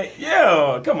inside. inside.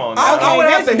 Yeah, come on. I now. would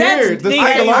have to that's- hear it to that's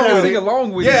sing the- along I can with sing it.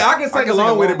 along with it. Yeah, I can sing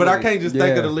along with it, but I with can't just Yeah.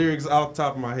 think of the lyrics off the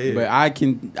top of my head. But I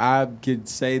could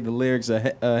say the lyrics of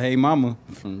 "Hey Mama"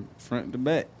 from front to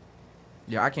back.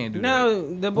 Yeah, I can't do that.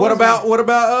 No, the boys what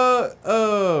about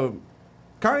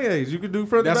Kanye's? You could do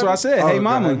front. to That's back? what I said. Oh, Hey okay.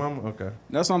 Mama. Hey mama. Okay.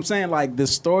 That's what I'm saying. Like the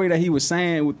story that he was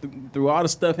saying through all the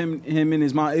stuff him and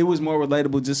his mom, it was more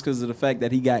relatable just because of the fact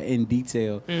that he got in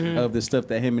detail of the stuff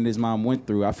that him and his mom went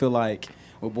through. I feel like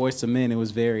with Boyz II Men, it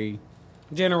was very.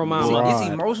 General See, Mama. Right.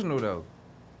 it's emotional though.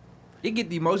 It get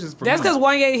the emotions from That's because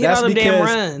Wanye hit all them damn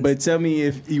runs. But tell me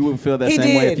if you would feel that He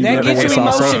same way did. if you That never gets once you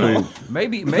saw Soul emotional. Food.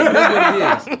 maybe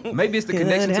that's what it is. Maybe it's the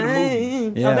connection to the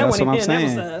movie. Yeah, that that's wasn't what I'm him.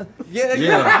 saying. That was, Yeah,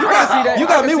 Yeah. You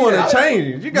got me wanting to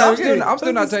change. You got I'm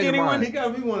still not the changing skinny one? mine. He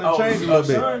got me wanting to change a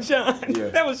little bit. Sean. Yeah.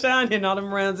 That was Sean hitting all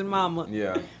them runs and Mama.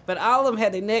 Yeah. But all of them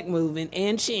had their neck moving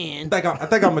and chin. I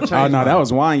think I'm gonna change. Oh no, mine. that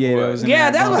was Wanye. That was in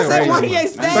Yeah, that that was going that crazy. Wanye I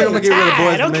think I'm gonna get rid of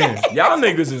Boyz II Men. Y'all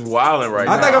niggas is wilding right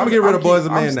I now. think I'm gonna get rid of Boyz II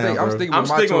I'm Men stick- now, I'm bro. sticking I'm with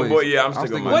my sticking with choice. boy. Yeah, I'm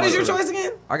sticking with with my What is your choice. choice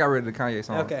again? I got rid of the Kanye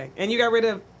song. Okay. And you got rid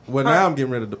of. Well, now I'm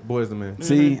getting rid of the Boyz II Men.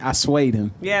 See, I swayed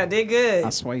him. Yeah, did good. I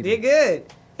swayed Did good.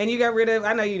 And you got rid of.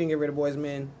 I know you didn't get rid of Boyz II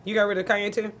Men. You got rid of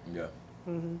Kanye too? Yeah.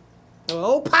 Well,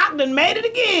 old Pop done made it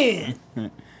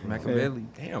again. Machiavelli.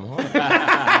 Damn,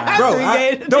 huh?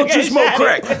 Bro, Don't you smoke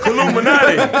crack?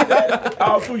 Illuminati.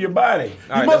 All through your body.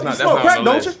 All right, you smoke crack,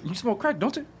 don't you? You smoke crack,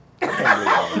 don't you?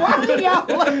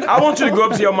 I want you to go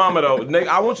up to your mama though. Nick,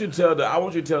 I want you to tell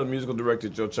the musical director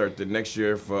at your church that next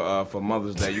year for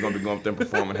Mother's Day you're gonna be going up there and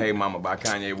performing "Hey Mama" by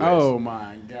Kanye West. Oh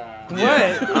my god.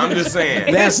 What? I'm just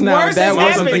saying. That's It's not. worse That than I'm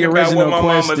wasn't thinking the about what original my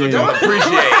mama's question. gonna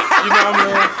appreciate. You know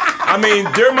what I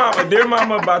mean? Dear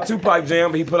Mama by Tupac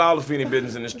Jam, but he put all the Feeny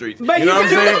business in the streets. But you know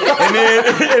you what I'm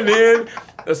saying? And then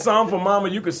a song for Mama,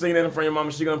 you can sing that in front of your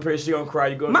mama. She gonna pray, she gonna cry.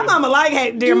 You go. My mama like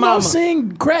hey, dear You mama. gonna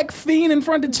sing "Crack Fiend" in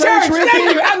front of church, Church, Ricky?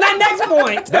 thank you. That next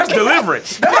point. That's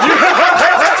deliverance. You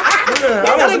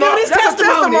gotta give this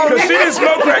testimony. Because she didn't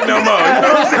smoke crack no more. You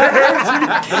know what I'm saying?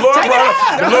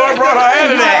 The Lord brought her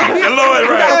out of that. The Lord,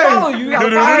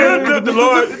 right? The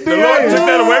Lord took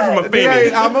that away from a Hey,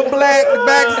 Feeny. I'm a black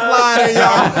backslider,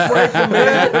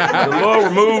 y'all. The Lord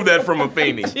removed that from a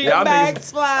Feeny. She Y'all niggas,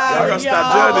 backslide. y'all gotta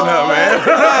stop judging her,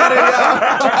 man.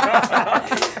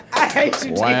 I hate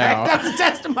you, T. Wow. That's a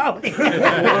testimony.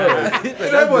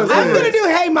 That was I'm gonna do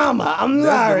Hey Mama. I'm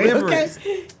sorry. Okay. deliverance.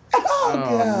 Oh, Oh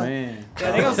God. man,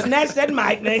 Yeah, they gonna snatch that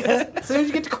mic, nigga. As soon as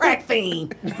you get the crack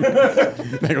fiend. they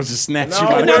gonna just snatch you.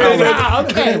 No, Like No, that. no,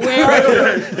 okay.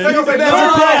 Well, They gonna say,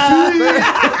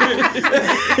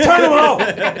 Turn them off.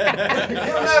 Get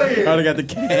out of here. Oh, they got the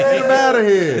cat. Get out of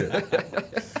here.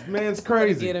 Man's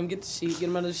crazy. get him, get the sheet, get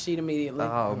him under the sheet immediately.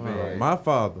 Oh man. My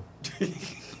father.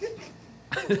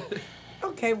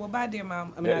 Okay, well, bye, dear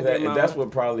mom. I mean, not dear And mama. that's what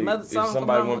probably, Mother if song for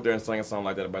somebody mama. went up there and sang a song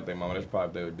like that about their mama, that's probably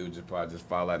what they would do. Just probably just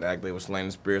follow that act. They were slaying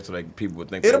the spirit so that people would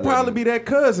think It'll they probably be that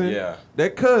cousin. Yeah.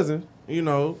 That cousin, you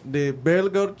know, that barely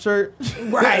go to church.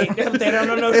 Right. If they don't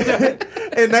know.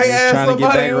 And they ask trying to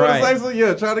get somebody back who wanna right. say something.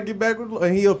 Yeah, trying to get back with,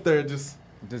 and he up there just.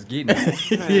 Just getting it.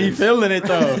 He feeling it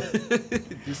though.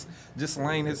 just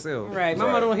slaying himself. Right. My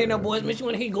mother don't hear no boys, but she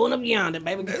want to hear going up yonder,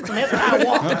 baby. That's how I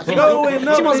walk. She Going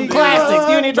up wants some in classics.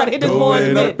 yonder. You ain't trying to hit this boys,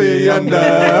 Going man. up in yonder.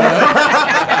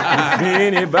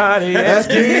 Anybody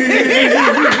asking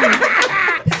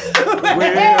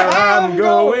where I'm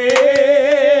going?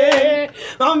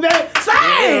 I'm very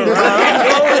sing.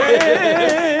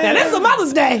 Now this It's a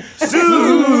Mother's Day.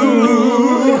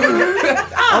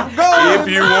 If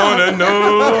you wanna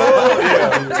know,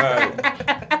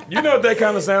 yeah, you know what that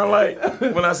kind of sound like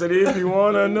when I said if you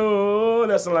wanna know.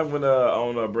 That sound like when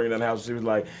on Bring Down the House she was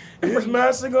like, "Is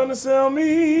Master gonna sell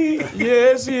me?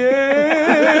 Yes,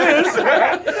 yes."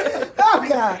 Oh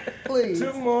God, please.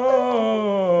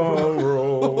 Tomorrow.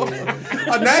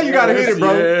 Now you gotta hit it,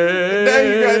 bro.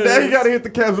 Yes. Now you gotta hit the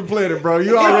Captain Planet, bro.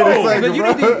 You already But sang you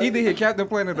it, bro. either hit Captain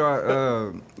Planet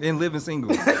or in Living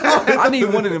Single. I need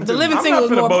one of them. The two. Living I'm Single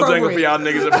not is finna more Bojangle for appropriate. y'all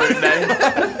niggas up here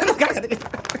today.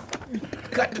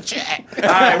 Cut the check. All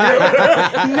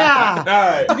right, Nah. all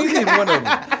right, all You need one of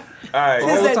them. right.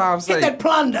 Old time Get sake. that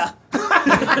plunder.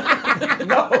 I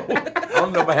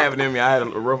don't know if I have it in me. I had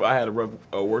a rough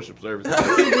worship service.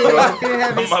 Didn't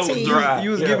have his I'm a little teeth. dry.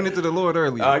 You was Yeah. giving it to the Lord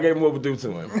earlier. I gave him what was due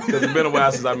to him because it's been a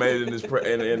while since I made it in this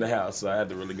in the house, so I had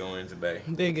to really go in today.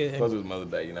 They good. Plus it was Mother's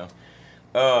Day, you know.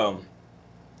 All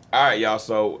right, y'all.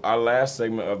 So our last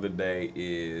segment of the day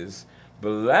is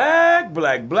black.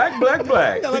 I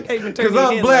can't even turn Cause your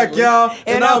I'm head black, like- y'all,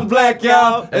 and I'm black,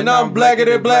 y'all, and I'm blacker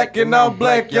than black, and I'm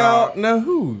black, black, y'all. y'all. Now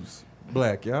who's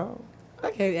black, y'all? I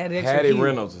can't add extra Hattie cute.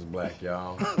 Reynolds is black,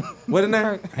 y'all. What the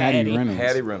name? Hattie Reynolds.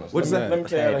 Hattie Reynolds. What's let me, that? Let me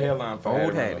tell you the headline for Old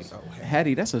Hattie Hattie. Reynolds.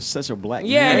 Hattie, that's such a black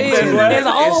Yeah, name. it is. It's black. There's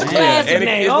an old It's- classic and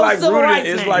name, it's old like civil rooted, rights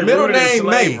it's name. like Middle rooted in name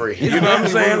May. slavery. You know what I'm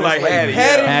saying? Like Hattie.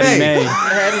 Hattie yeah. Hattie May.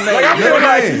 May. Like I feel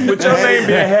like with your name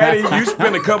being Hattie, you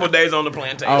spend a couple days on the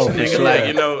plantation. Oh, for nigga. sure. Like,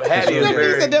 you know, Hattie is Nigga,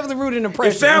 very. it's definitely rooted in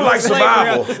oppression. It sound like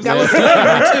survival. That was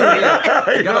slavery too.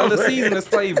 You Got know on the what I'm saying? season of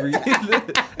slavery.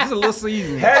 Just a little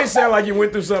season. Hattie sound like you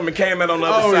went through something and came out on the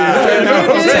other Oh, side. yeah. You know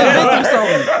what I'm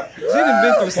saying? She done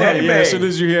been through Hattie something. Yeah, May. as soon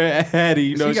as you hear Hattie,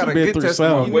 you know She she got a been good through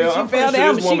testimony. something. Well, She I'm fell pretty down,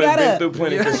 sure but this she woman's got been up. through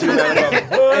plenty because she got up.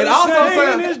 It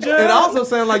also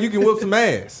sounds like you can whoop some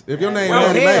ass. If your name Well,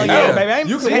 Hattie hell May, yeah, baby. I ain't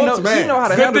you can seen whoop no- some She know how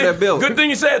ass. to handle that belt. Good thing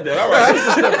you said that. All right.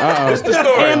 It's the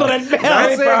story. Handle that belt.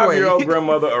 95-year-old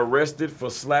grandmother arrested for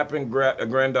slapping a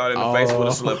granddaughter in the face with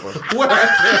a slipper. Okay.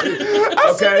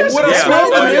 With a Yeah.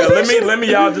 slipper? Oh, yeah. Let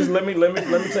me y'all just let me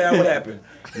tell you what happened.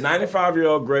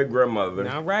 95-year-old great grandmother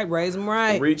All right, raise them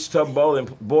right. reached her boiling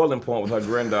point with her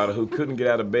granddaughter who couldn't get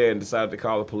out of bed and decided to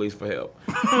call the police for help.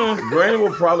 Granny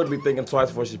will probably be thinking twice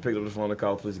before she picked up the phone to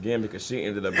call the police again because she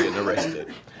ended up getting arrested.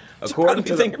 According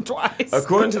to Thinking twice.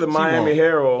 According to the Miami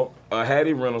Herald,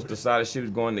 Hattie Reynolds decided she was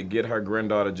going to get her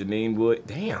granddaughter Janine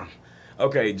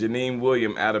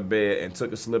William out of bed and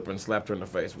took a slipper and slapped her in the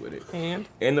face with it. And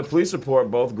In the police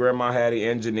report, both Grandma Hattie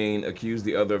and Janine accused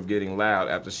the other of getting loud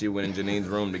after she went in Janine's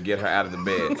room to get her out of the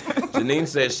bed. Janine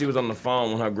said she was on the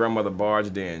phone when her grandmother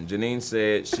barged in. Janine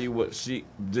said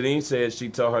she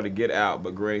told her to get out,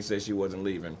 but Granny said she wasn't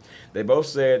leaving. They both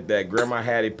said that Grandma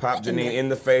Hattie popped Janine in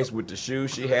the face with the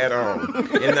shoes she had on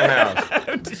in the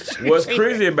house. What's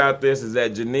crazy about this is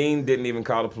that Janine didn't even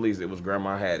call the police. It was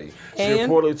Grandma Hattie. She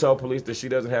And? reportedly told police that she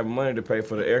doesn't have money to pay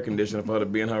for the air conditioner for her to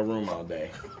be in her room all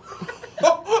day.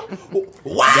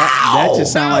 That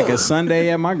just sound like a Sunday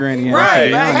at my granny house. Right, to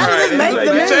be right. honest. How did this make Like,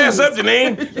 the get your ass news? up,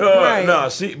 Janine. Right. No,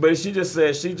 she just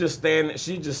said she just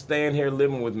staying here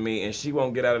living with me and she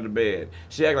won't get out of the bed.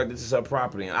 She act like this is her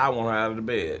property and I want her out of the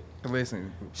bed.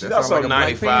 Listen, She's that sound also like a black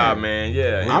 95, parent. man.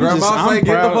 Yeah. I'm Grandma say, get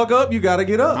the proud- fuck up, you gotta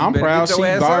get up. I'm better proud get she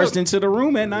your ass barged up. into the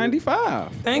room at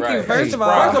 95. Thank you. Right. First of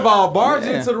First of all, all, barged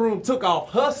Yeah. into the room, took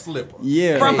off her slipper.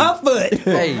 Yeah. from her foot.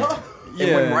 Hey, it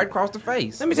Yeah. went right across the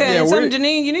face. Let me tell you Yeah, something,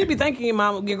 we're- Janine. You need to be thanking your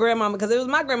mama, your grandmama, because it was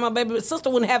my grandma, baby. But sister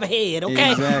wouldn't have a head,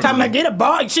 okay? Exactly. Talking about get a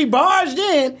barge. She barged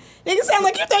in. Nigga sound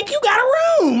like you think you got a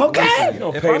room, okay? You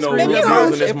don't If pay I no screamed Maybe at you my-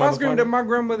 don't- in this if I screamed at motherfucker. my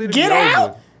grandmother, it'd Get be out.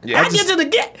 over. Yeah, I get to the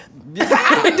get.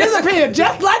 I disappear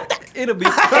just like that. It'll be.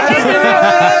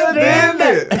 Damn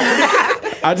it.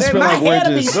 I just Man, feel my like we're head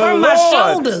will be just from my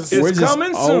Lord. shoulders. It's we're just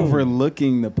coming soon.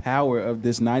 overlooking the power of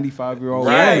this 95-year-old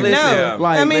Right, woman. listen. No.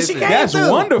 Like, I mean, she came that's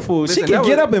through. wonderful. Listen, she that can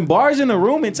get was- up and barge in the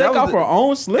room and take was off the- her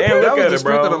own slipper. And That look was at the it,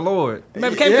 strength bro. of the Lord.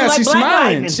 Baby came Yeah, through like she's Black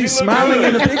smiling. Lightning. She's smiling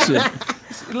in the picture.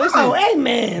 Listen, Oh,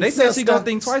 amen. they said she sister. gonna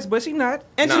think twice, but she not.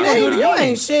 And Nah. she Hey, ain't, you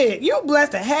ain't shit. You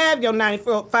blessed to have your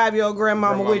 95-year-old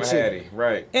grandmama Grandmama with you. Hattie,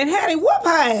 right. And Hattie whoop her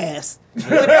ass. With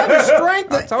every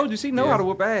strength. I told you she know how to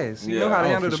whoop ass. She Yeah. know how to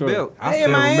Oh, handle for the sure. belt. I Hey,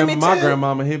 still Miami remember my too.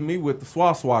 grandmama hitting me with the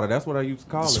swaswater. That's what I used to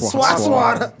call it. Swat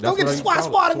swatter. Go get the swat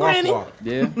swatter, Granny.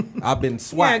 Yeah. I've been Yeah,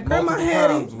 swat Grandma multiple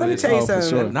Hattie. times Let me with tell you Oh, for something.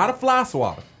 sure. not a fly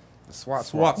swatter. Swat,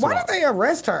 Swat Why swat. did they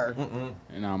arrest her?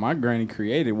 Now my granny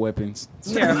created weapons.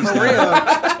 Yeah, for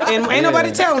real. And ain't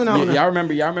nobody telling on her. Y'all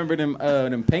remember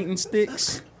them painting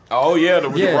sticks? Oh, yeah, the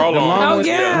roll the on. long Oh, ones.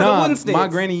 yeah, the Nah, wooden sticks. my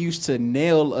granny used to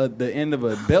nail the end of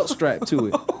a belt strap to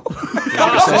it.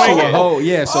 So she would hold,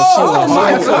 yeah. So she would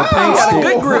hold the paint stick.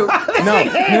 Good group.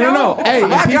 No. Hey,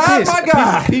 and peep God, this. my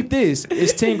God. Peep this.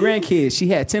 It's 10 grandkids. She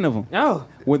had 10 of them. Oh,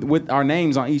 with our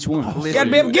names on each one. you gotta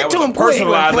be able to get to him quick.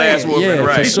 Personalized ass whooping, Yeah,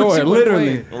 right? for sure.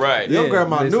 Literally. Right. Your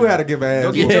grandma knew how to give an ass.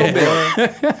 Go get whooping. your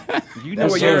belt. You know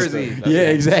what yours is. Yeah,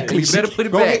 exactly. You better put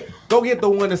it Go back. go get the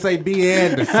one that say B.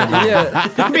 Anderson.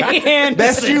 Yeah. Man,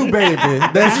 That's you, baby.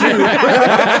 That's you.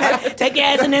 take your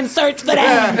ass and then search for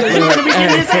that. You're gonna be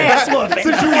getting this ass whooping.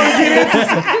 Since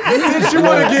you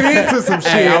want to get into some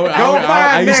shit, Hey, go find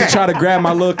I used that. to try to grab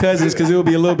my little cousins because it would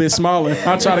be a little bit smaller.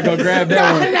 I'll try to go grab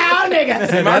that one. Now,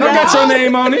 nigga. I don't got your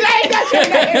name on it.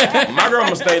 My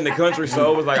grandma stayed in the country,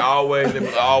 so it was like always, they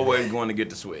was always going to get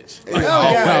the switch. Like,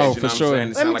 always, yeah. you know For what I'm sure.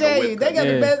 saying? It Let me sound like a tell you, whip they cut. got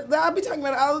Yeah. the best. I'll be talking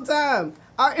about it all the time.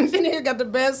 Our engineer got the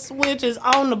best switches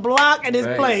on the block at this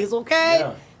Right. place. Okay,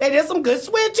 Yeah. hey, there's some good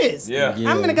switches. Yeah.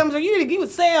 Yeah. I'm gonna come to you would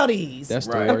sell these. That's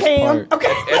the Right. worst okay. part.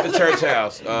 Okay, At the church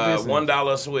house,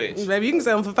 $1 a switch. baby, you can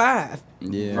sell them for $5.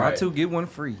 Yeah. Buy two, get one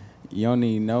free. You don't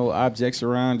need no objects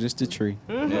around, just a tree.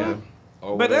 Yeah.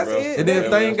 Or But that's whatever else. it. And then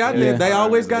if they ain't got that, they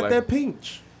always got Like- that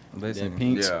peach. Listen, That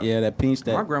pinch, Yeah. yeah, that pinch.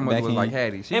 That my grandmother was backhand. like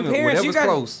Hattie. She And was parents, you whatever's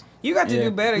got close. you got to Yeah.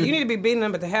 do better. You need to be beating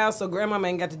them at the house so grandma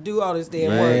ain't got to do all this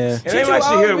damn Yeah. work. It ain't too like she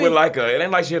old hit to it be- with like a. It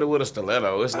ain't like she hit it with a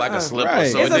stiletto. It's like a slipper.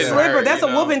 Right. So It's it a didn't slipper. hurt, That's you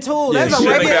a know? whooping tool. Yeah, That's a she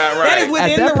should've regular. got right. That is At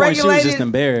within that the point, she was regulated. just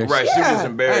embarrassed. Right. She was Yeah.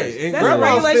 embarrassed. Hey, and That's a grandma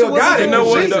regulation still got whooping it. You know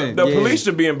what? Listen. The Yeah. police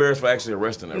should be embarrassed for actually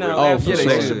arresting her. No, really. Oh, absolutely. for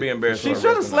They sure. should be embarrassed. She for should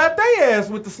have arresting slapped their ass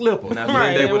with the slipper. her. Now,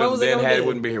 Right, they and would what have. was it Then gonna Hattie do?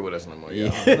 wouldn't be here with us no more. Yeah,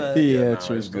 Yeah. yeah, no,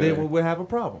 true. it's good. Then we'll have a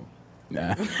problem.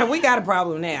 Nah. We got a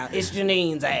problem now. It's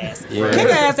Janine's ass. Yeah. Kick her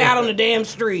ass out on the damn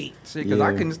street. Shit, because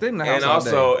I Yeah. couldn't stay in the house And all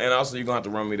day. also, you're gonna have to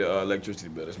run me the electricity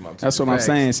bill. That's my. That's what I'm Facts.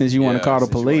 saying. Since you want to call the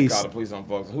since you wanna police, Call the police on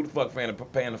folks. Who the fuck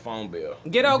paying the phone bill?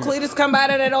 Get old Cletus, come by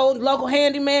to that old local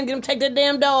handyman, get him take that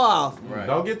damn door off. Right.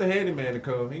 Don't get the handyman to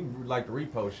come. He like to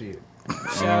repo shit.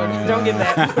 Don't get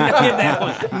that. Don't get that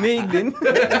one. Nigden.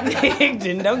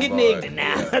 Nigden. Don't get Nigden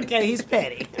now. Okay, he's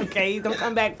petty. Okay, he's gonna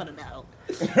come back for the dough.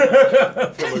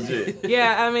 Legit.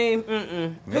 Yeah, I mean,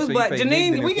 mm-mm. That's Who's what black? you pay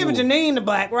Janine, Nigden we in giving full. Janine the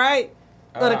black, right?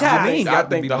 Or the cops? Janine I got to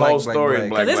think be the black, whole black, story black. is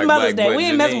black. Because it's Mother's Day. We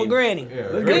ain't messing with Granny.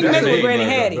 Yeah, We ain't messing with Granny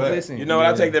Hattie. Listen, You know what?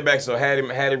 I take that back. So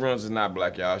Hattie Runs is not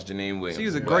black, y'all. It's Janine Williams. she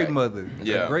was a Black. great mother.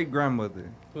 Yeah. A great grandmother.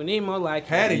 We need more like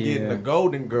Hattie Yeah. getting the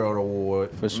Golden Girl award.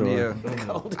 for sure. Yeah.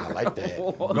 I like that.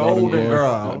 Golden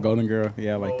Girl. Golden girl.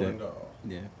 Yeah, I like Golden that. Girl.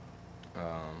 Yeah.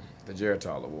 The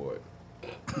Geritol Award.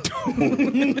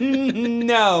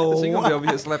 No. She gonna be over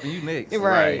here slapping you next.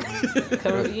 Right.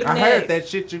 Come on, you I next. heard that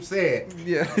shit you said.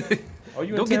 Yeah. Oh,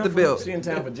 you Go get the belt. She in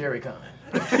town for Jerry Con.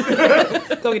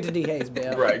 Go get the D. Hayes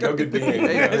bell. Right. Go get the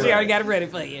She already got it ready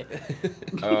for you.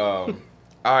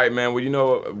 All right, man. Well, you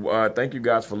know, thank you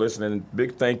guys for listening.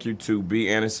 Big thank you to B.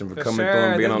 Anderson for coming sure. through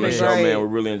and being This on the been show, great. man. We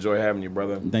really enjoy having you,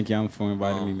 brother. Thank y'all for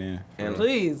inviting me, man. And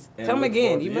Please, and come look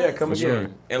again. forward- You yeah, must. come For again. sure.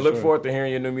 And For look sure. forward to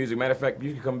hearing your new music. Matter of fact,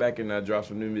 you can come back and drop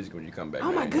some new music when you come back.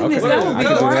 Oh, my man. goodness. Okay. That would I be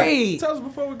can do that. great. Tell us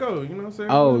before we go. You know what I'm saying?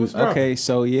 Oh, What's dropping? okay.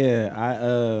 So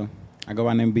yeah, I go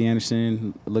by name B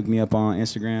Anderson. Look me up on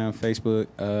Instagram, Facebook,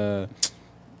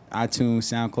 iTunes,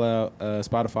 SoundCloud,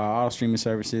 Spotify, all streaming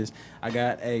services. I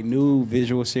got a new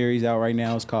visual series out right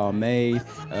now. It's called Made.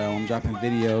 I'm dropping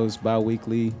videos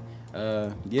bi-weekly.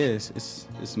 Yes,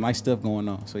 it's my stuff going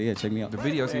on. So yeah, check me out. The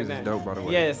video series is dope, by the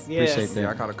way. Yes, yes. Appreciate that. Yeah,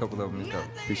 I caught a couple of them. It's dope.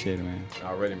 Appreciate it, man.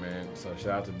 Already, man. So shout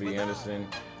out to B. Anderson.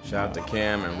 Shout out to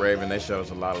Cam and Raven. They showed us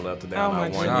a lot of love today Oh, on my our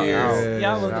 1 goodness. year.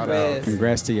 Y'all look the Shout out. best.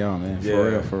 Congrats to y'all, man.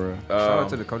 Yeah. For real. Shout out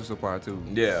to the Culture Supply, too.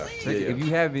 Yeah. Check, yeah. If you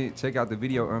haven't, check out the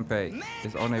video Unpack.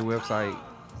 It's on their website.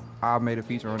 I made a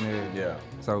feature on there. Yeah.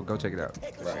 So go check it out.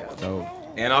 Right. So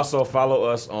And also follow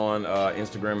us on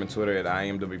Instagram and Twitter at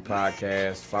IAMW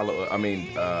Podcast.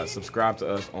 Subscribe to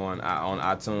us on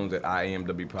iTunes at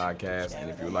IAMW Podcast.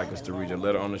 And if you would like us to read your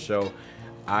letter on the show,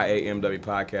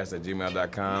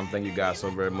 IAMWpodcast@gmail.com. Thank you guys so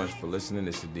very much for listening.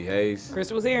 This is D. Hayes. Chris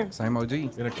was here. Same OG.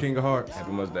 And a King of Hearts.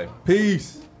 Happy Mother's Day.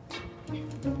 Peace.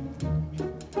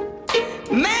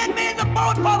 Man made the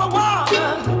boat for the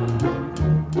water,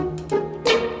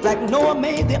 like Noah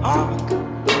made the ark.